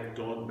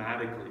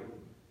dogmatically.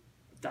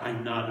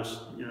 I'm not a,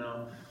 you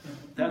know.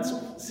 That's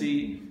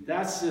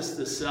just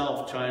the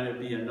self trying to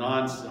be a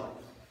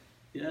non-self.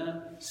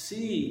 Yeah?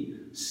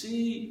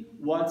 See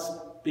what's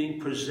being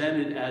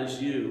presented as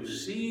you.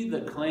 See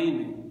the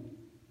claiming.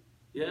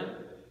 Yeah?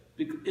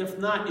 If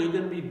not, you're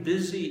going to be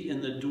busy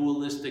in the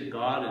dualistic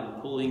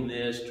garden, pulling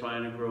this,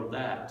 trying to grow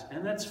that.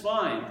 And that's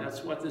fine.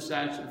 That's what this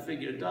action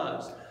figure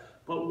does.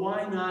 But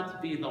why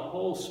not be the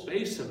whole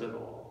space of it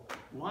all?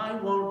 Why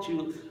won't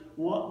you,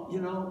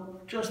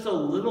 just a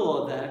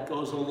little of that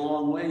goes a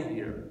long way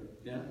here.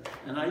 Yeah?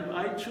 And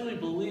I truly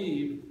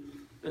believe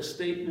a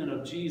statement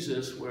of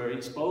Jesus where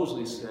he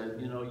supposedly said,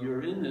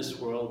 you're in this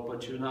world,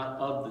 but you're not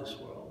of this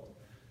world.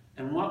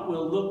 And what we're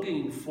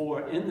looking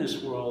for in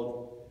this world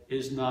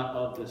is not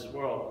of this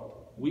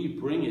world. We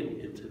bring it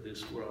into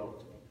this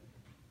world.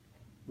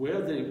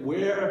 We're the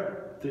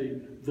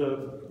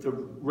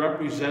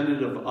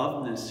representative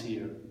ofness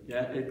here.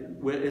 Yeah,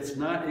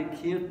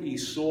 it can't be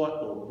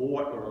sought or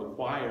bought or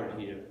acquired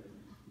here.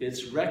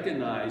 It's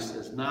recognized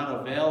as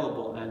not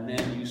available, and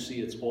then you see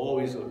it's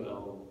always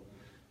available.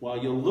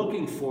 While you're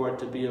looking for it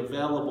to be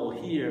available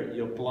here,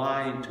 you're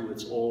blind to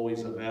it's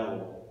always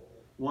available.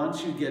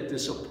 Once you get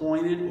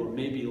disappointed or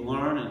maybe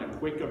learn in a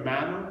quicker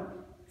manner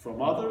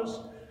from others,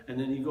 and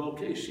then you go,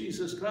 okay,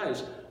 Jesus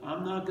Christ,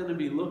 I'm not going to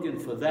be looking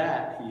for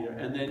that here,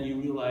 and then you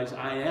realize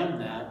I am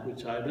that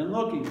which I've been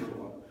looking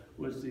for,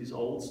 which these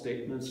old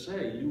statements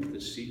say, you,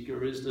 the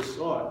seeker, is the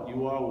sought.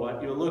 You are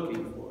what you're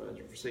looking for. As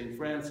St.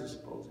 Francis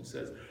supposedly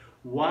says,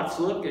 what's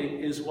looking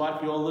is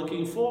what you're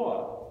looking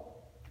for.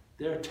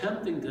 They're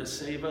attempting to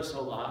save us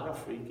a lot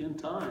of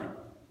freaking time.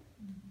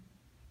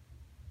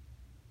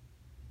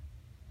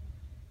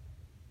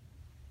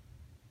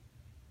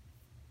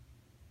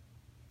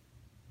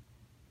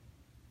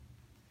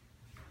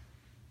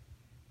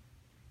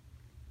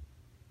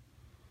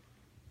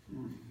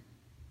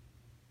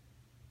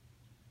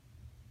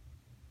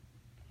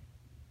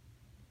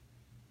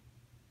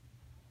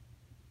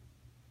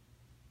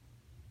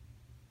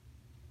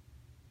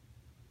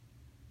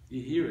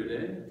 You hear it,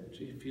 eh?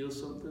 Do you feel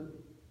something?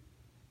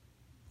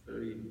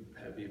 Very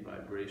heavy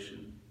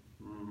vibration.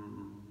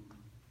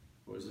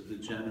 Or is it the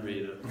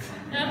generator?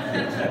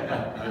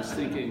 I was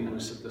thinking it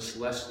was the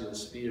celestial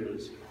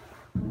spheres.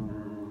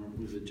 It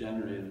was a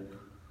generator.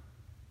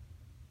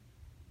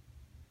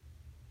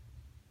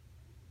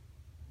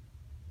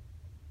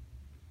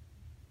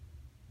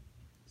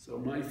 So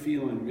my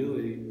feeling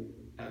really,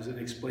 as an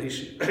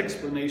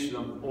explanation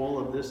of all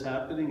of this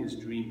happening, is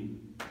dreaming.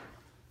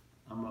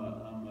 I'm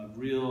a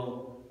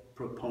real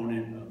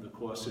proponent of the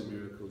Course in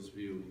Miracles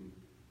view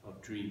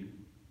of dreaming.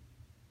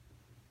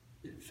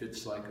 It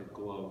fits like a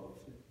glove.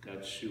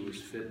 That shoe has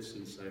fit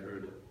since I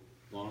heard it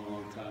a long,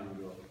 long time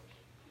ago.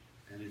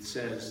 And it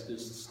says,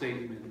 this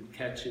statement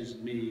catches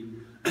me.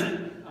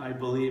 I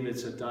believe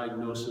it's a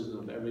diagnosis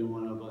of every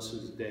one of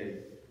us's day,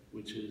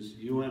 which is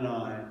you and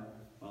I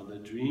are the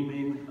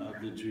dreaming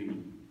of the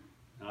dream.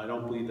 Now, I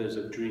don't believe there's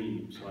a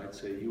dream, so I'd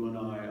say you and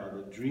I are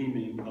the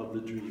dreaming of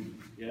the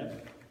dream. Yeah?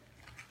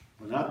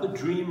 We're not the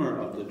dreamer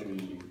of the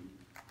dreaming.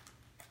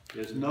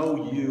 There's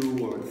no you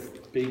or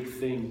big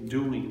thing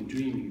doing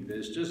dreaming.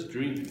 There's just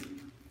dreaming.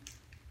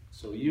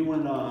 So you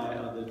and I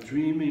are the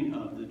dreaming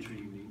of the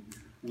dreaming.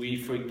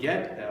 We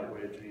forget that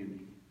we're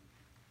dreaming,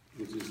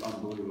 which is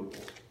unbelievable.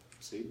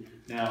 See?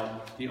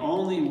 Now, the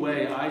only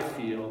way I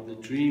feel the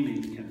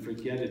dreaming can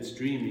forget its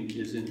dreaming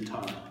is in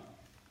time.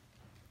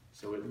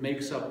 So it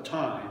makes up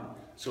time.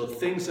 So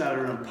things that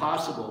are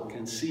impossible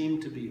can seem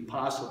to be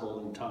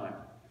possible in time.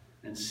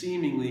 And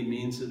seemingly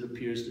means it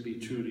appears to be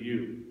true to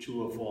you,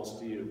 true or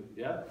false to you.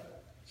 Yeah?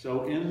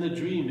 So in the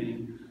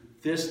dreaming,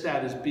 this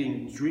that is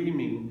being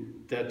dreaming,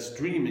 that's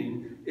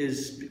dreaming,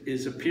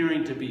 is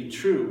appearing to be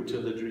true to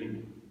the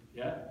dreaming.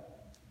 Yeah?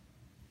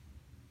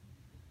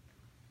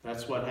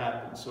 That's what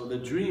happens. So the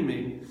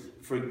dreaming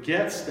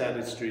forgets that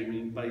it's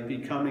dreaming by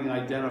becoming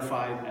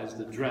identified as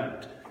the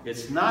dreamt.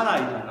 It's not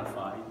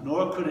identified,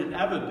 nor could it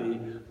ever be,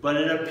 but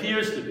it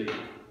appears to be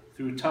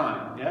through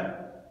time. Yeah?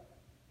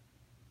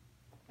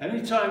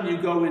 Anytime you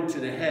go into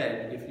the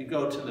head, if you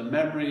go to the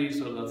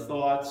memories or the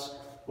thoughts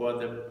or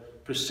the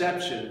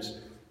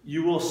perceptions,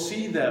 you will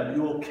see them,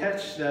 you will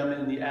catch them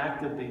in the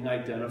act of being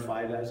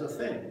identified as a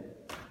thing.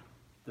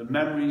 The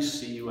memories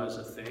see you as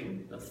a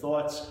thing, the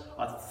thoughts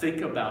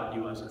think about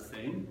you as a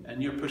thing,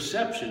 and your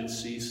perception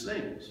sees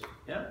things.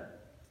 Yeah?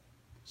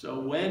 So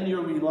when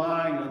you're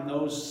relying on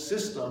those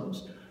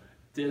systems,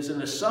 there's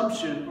an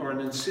assumption or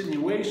an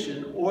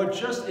insinuation, or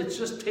it's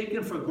just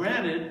taken for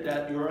granted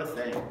that you're a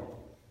thing.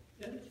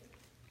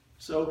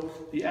 So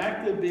the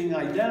act of being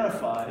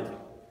identified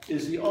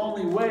is the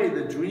only way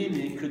the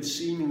dreaming could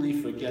seemingly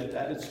forget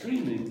that it's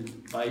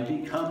dreaming, by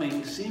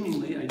becoming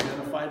seemingly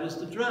identified as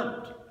the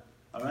dreamt.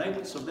 All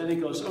right? So then he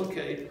goes,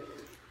 okay,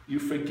 you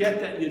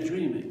forget that you're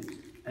dreaming.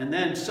 And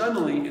then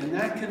suddenly, in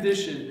that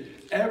condition,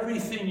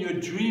 everything you're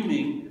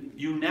dreaming,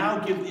 you now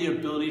give the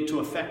ability to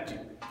affect you.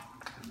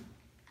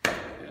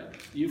 Yeah.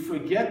 You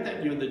forget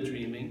that you're the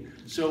dreaming,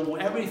 so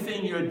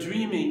everything you're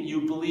dreaming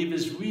you believe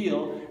is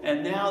real,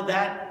 and now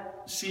that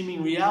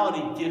seeming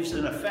reality gives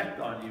an effect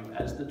on you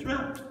as the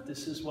dreamt.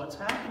 This is what's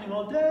happening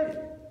all day.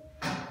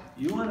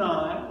 You and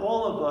I,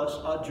 all of us,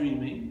 are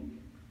dreaming.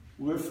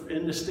 We're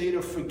in the state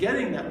of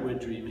forgetting that we're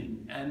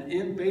dreaming,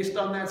 and based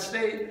on that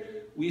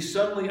state, we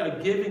suddenly are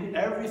giving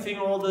everything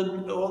all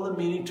the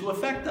meaning to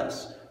affect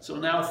us. So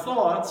now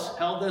thoughts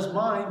held as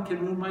mine can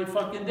ruin my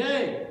fucking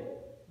day.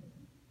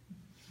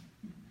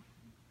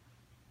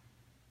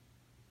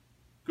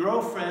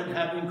 Girlfriend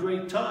having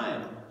great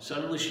time.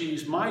 Suddenly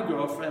she's my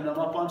girlfriend, I'm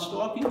up on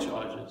stalking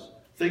charges.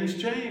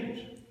 Things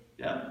change.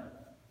 Yeah?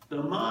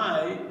 The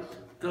my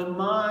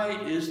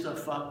is the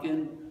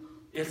fucking,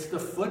 it's the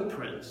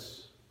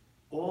footprints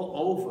all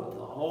over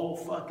the whole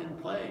fucking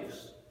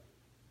place.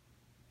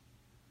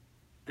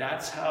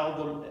 That's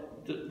how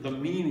the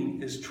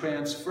meaning is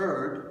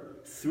transferred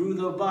through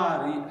the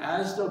body,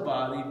 as the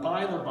body,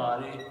 by the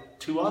body,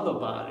 to other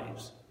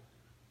bodies.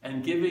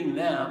 And giving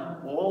them,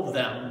 all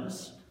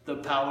thems, the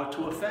power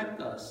to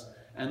affect us.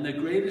 And the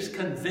greatest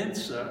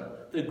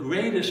convincer, the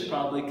greatest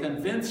probably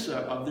convincer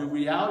of the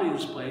reality of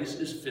this place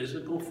is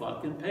physical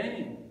fucking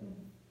pain.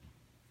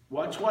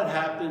 Watch what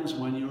happens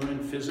when you're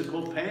in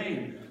physical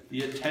pain.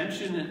 The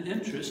attention and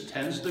interest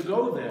tends to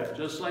go there,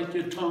 just like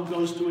your tongue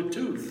goes to a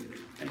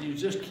tooth, and you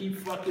just keep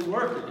fucking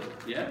working it,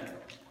 yeah?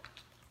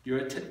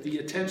 The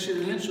attention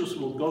and interest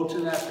will go to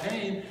that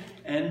pain,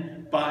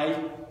 and by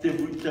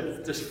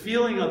the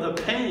feeling of the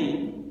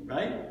pain,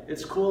 right?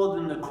 It's called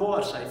in the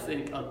Course, I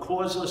think, a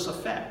causeless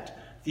effect.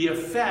 The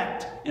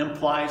effect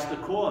implies the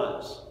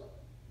cause.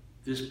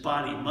 This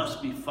body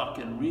must be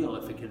fucking real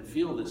if it can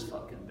feel this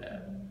fucking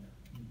bad.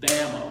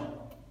 Bammo.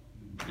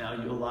 Now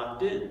you're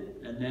locked in.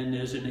 And then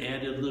there's an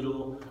added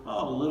little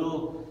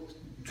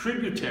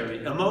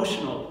tributary,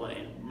 emotional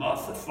pain.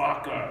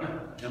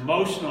 Motherfucker.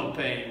 Emotional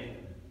pain.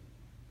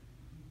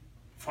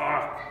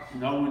 Fuck.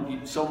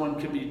 Someone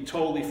can be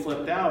totally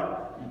flipped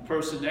out. And the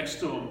person next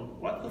to him,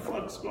 what the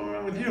fuck's going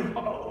on with you?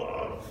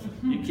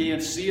 You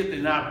can't see it,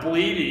 they're not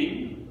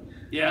bleeding.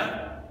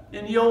 Yeah?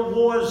 In the old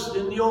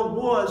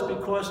wars,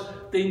 because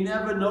they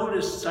never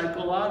noticed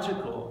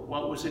psychological,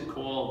 what was it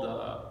called?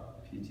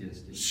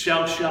 PTSD.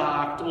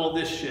 Shell-shocked, all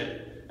this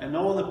shit. And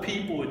all the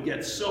people would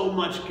get so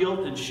much guilt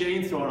and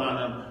shame thrown on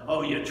them.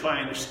 Oh, you're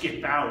trying to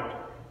skip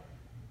out.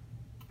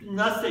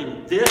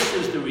 Nothing. This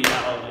is the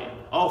reality.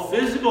 Oh,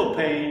 physical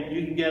pain,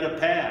 you can get a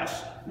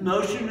pass.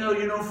 Emotional,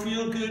 you don't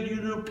feel good,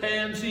 you little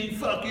pansy,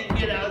 fucking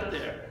get out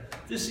there.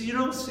 You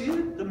don't see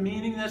it? The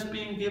meaning that's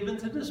being given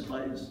to this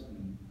place?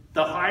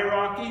 The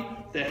hierarchy,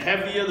 the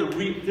heavier,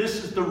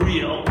 this is the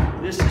real,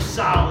 this is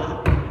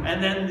solid,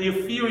 and then the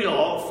ethereal,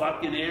 oh,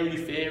 fucking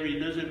airy-fairy,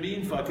 doesn't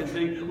mean fucking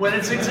thing, when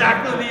it's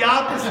exactly the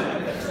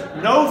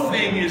opposite. No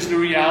thing is the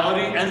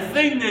reality, and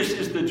thingness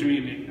is the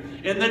dreaming.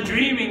 In the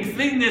dreaming,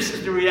 thingness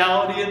is the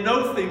reality, and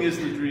no thing is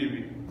the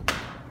dreaming.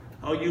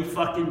 Oh, you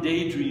fucking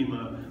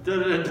daydreamer.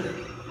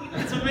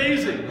 It's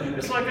amazing.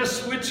 It's like a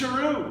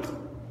switcheroo.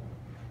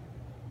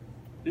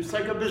 It's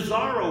like a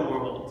bizarro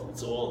world.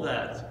 It's all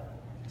that.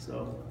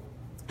 So,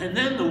 and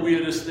then the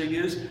weirdest thing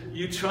is,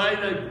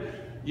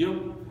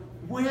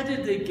 where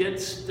did they get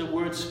the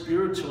word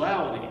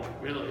spirituality,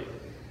 really?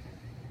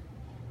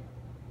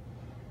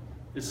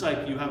 It's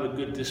like you have a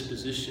good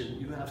disposition,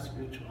 you have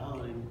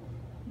spirituality.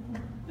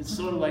 It's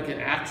sort of like an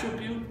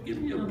attribute. Give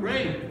me a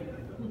break.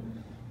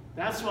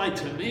 That's why,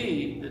 to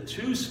me, the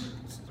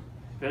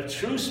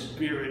true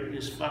spirit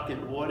is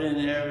fucking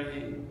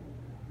ordinary.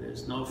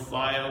 There's no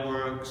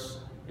fireworks.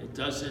 It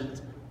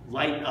doesn't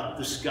light up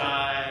the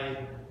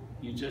sky.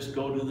 You just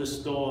go to the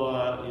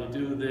store, you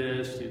do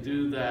this, you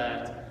do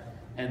that,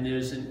 and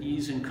there's an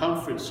ease and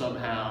comfort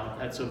somehow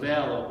that's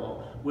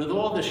available. With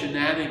all the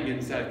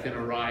shenanigans that can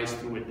arise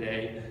through a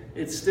day,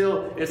 it's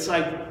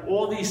like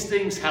all these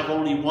things have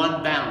only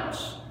one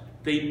bounce.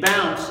 They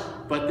bounce,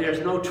 but there's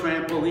no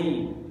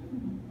trampoline.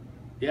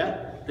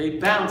 Yeah? They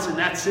bounce and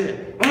that's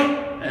it.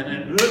 And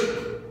then,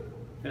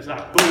 it's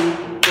like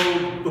boom,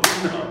 boom, boom.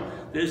 No,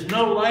 there's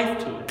no life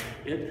to it.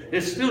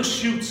 It still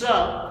shoots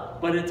up,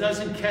 but it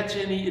doesn't catch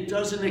any, it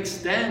doesn't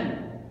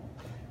extend.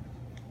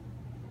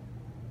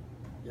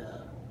 Yeah,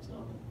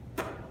 so.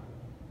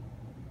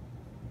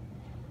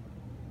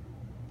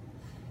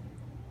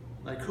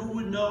 Like, who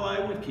would know I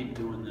would keep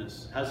doing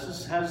this?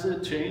 Has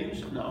it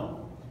changed?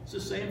 No. It's the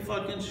same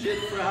fucking shit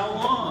for how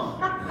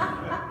long?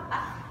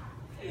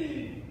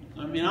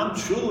 I mean, I'm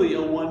truly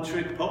a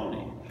one-trick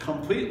pony,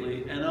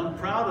 completely, and I'm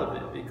proud of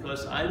it,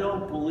 because I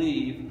don't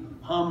believe,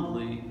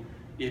 humbly,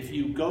 if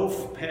you go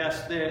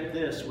past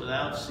this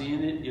without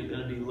seeing it, you're going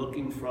to be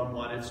looking from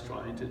what it's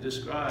trying to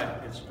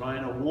describe. It's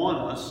trying to warn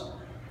us,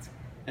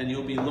 and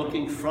you'll be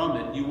looking from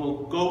it. You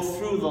will go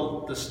through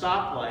the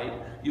stoplight,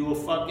 you will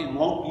fucking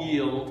won't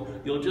yield,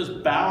 you'll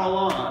just barrel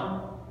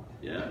on,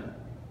 yeah?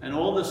 And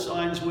all the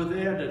signs were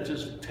there to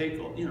just take,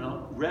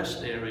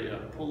 rest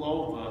area, pull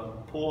over,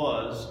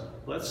 pause.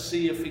 Let's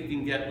see if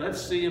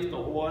let's see if the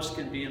horse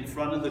can be in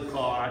front of the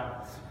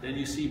car. Then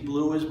you see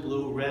blue is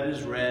blue, red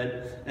is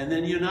red. And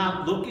then you're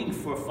not looking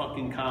for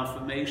fucking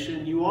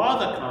confirmation. You are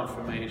the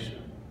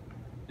confirmation.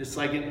 It's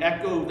like an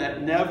echo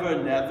that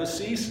never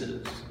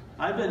ceases.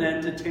 I've been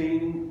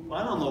entertaining,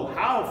 I don't know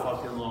how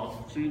fucking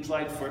long. Seems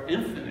like for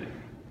infinite.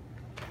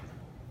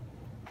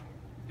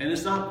 And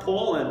it's not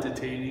Paul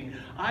entertaining.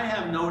 I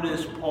have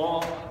noticed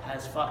Paul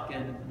has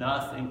fucking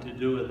nothing to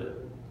do with it.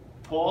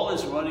 Paul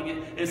is running it.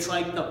 It's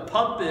like the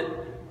puppet,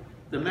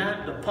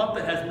 the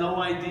puppet has no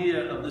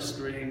idea of the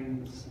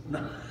strings.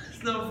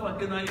 There's no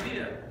fucking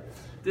idea.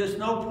 There's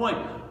no point.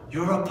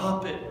 You're a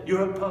puppet.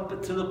 You're a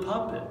puppet to the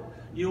puppet.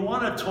 You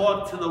want to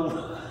talk to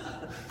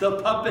the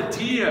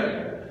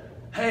puppeteer.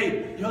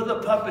 Hey, you're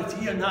the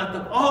puppeteer, not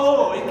the...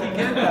 Oh, it can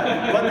get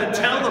that. But to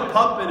tell the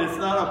puppet it's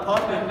not a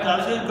puppet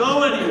doesn't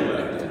go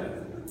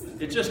anywhere.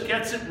 It just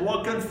gets it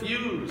more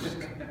confused.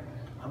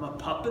 I'm a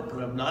puppet, but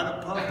I'm not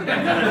a puppet.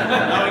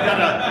 Now I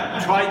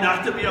gotta try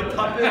not to be a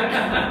puppet.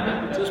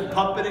 Just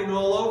puppeting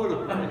all over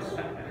the place.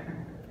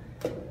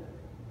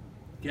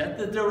 Get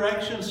the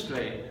direction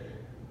straight.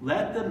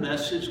 Let the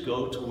message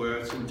go to where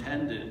it's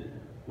intended.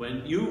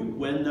 When you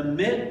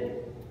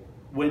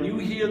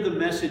hear the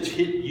message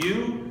hit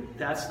you,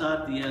 that's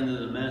not the end of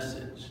the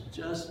message.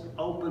 Just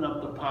open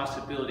up the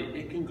possibility.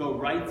 It can go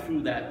right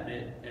through that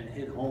bit and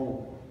hit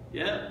home.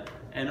 Yeah?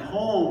 And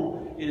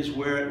home is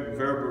where it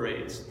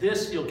reverberates.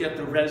 This, you'll get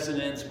the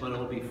resonance, but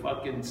it'll be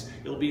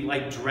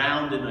like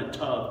drowned in a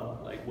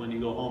tub, like when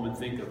you go home and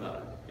think about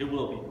it. It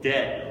will be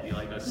dead. It'll be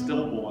like a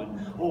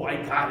stillborn. Oh, I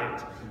got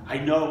it. I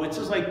know. It's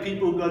just like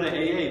people who go to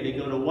AA. They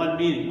go to one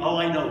meeting. Oh,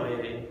 I know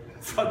AA.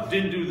 Fuck,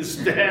 didn't do the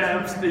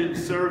stamps, didn't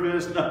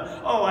service.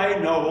 No. Oh, I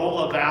know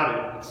all about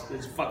it.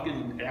 It's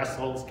fucking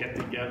assholes get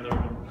together.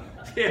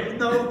 They have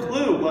no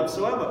clue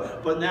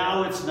whatsoever. But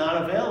now it's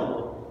not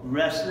available. The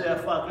rest of their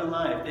fucking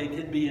life, they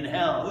could be in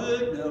hell.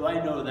 No,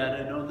 I know that.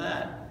 I know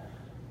that.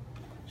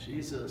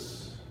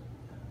 Jesus.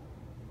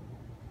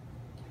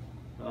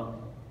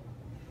 Well,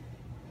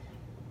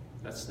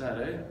 that's that,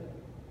 eh?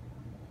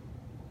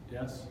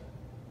 Yes?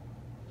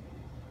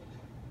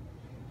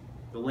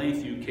 The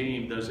length you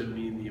came doesn't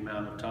mean the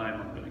amount of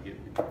time I'm going to give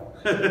you.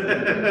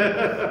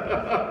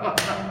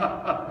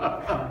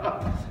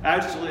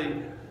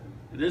 Actually,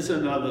 there's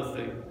another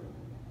thing,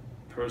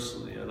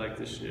 personally, I'd like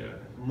to share.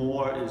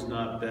 More is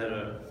not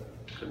better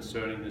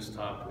concerning this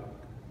topic.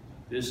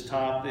 This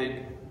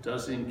topic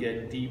doesn't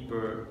get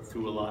deeper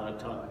through a lot of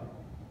time.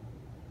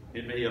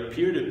 It may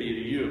appear to be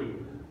to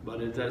you, but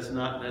it is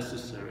not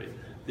necessary.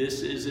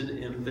 This is an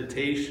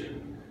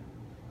invitation.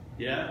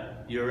 Yeah?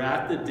 You're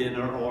at the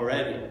dinner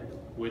already.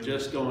 We're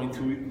just going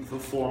through the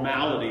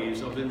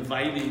formalities of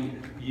inviting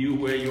you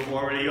where you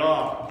already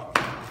are.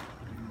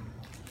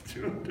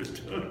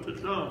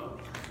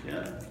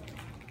 Yeah?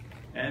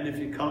 And if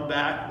you come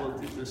back, we'll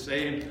do the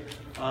same.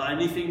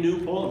 Anything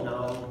new, Paul?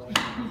 No.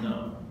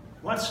 No.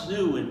 What's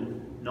new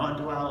in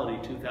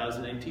non-duality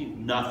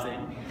 2018?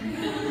 Nothing.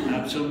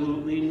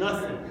 Absolutely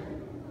nothing.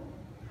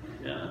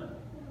 Yeah?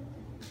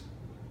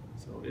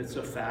 So it's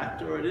a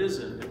fact or it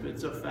isn't. If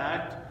it's a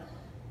fact,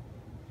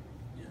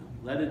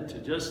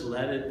 just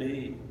let it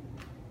be.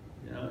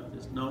 You know,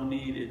 there's no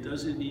need. It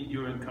doesn't need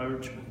your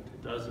encouragement.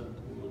 It doesn't.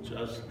 It will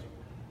just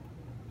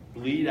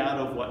bleed out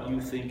of what you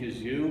think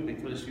is you,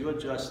 because you're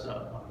just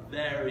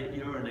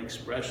you're an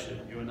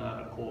expression. You're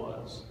not a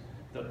cause.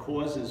 The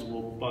causes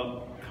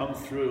will come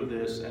through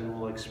this and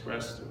will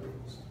express through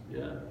this.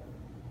 Yeah,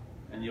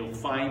 and you'll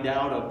find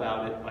out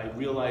about it by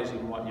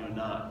realizing what you're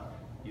not.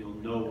 You'll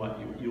know what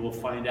you will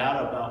find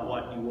out about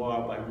what you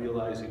are by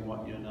realizing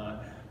what you're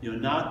not. You're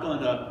not going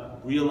to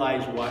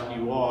realize what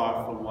you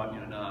are from what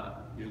you're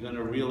not. You're going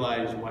to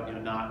realize what you're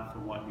not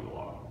from what you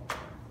are.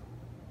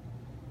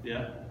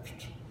 Yeah?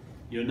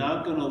 You're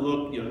not going to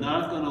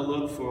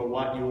look for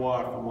what you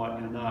are from what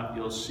you're not.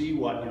 You'll see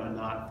what you're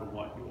not from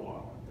what you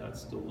are.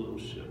 That's the little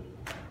shit.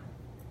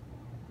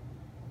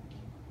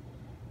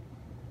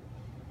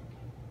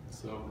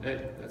 So,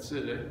 hey, that's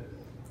it, eh?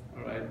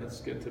 All right, let's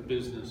get to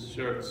business.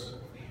 Shirts.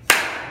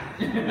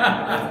 Do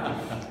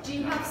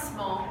you have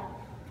small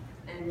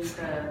in the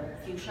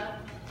fuchsia?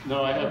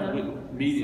 No, I have medium.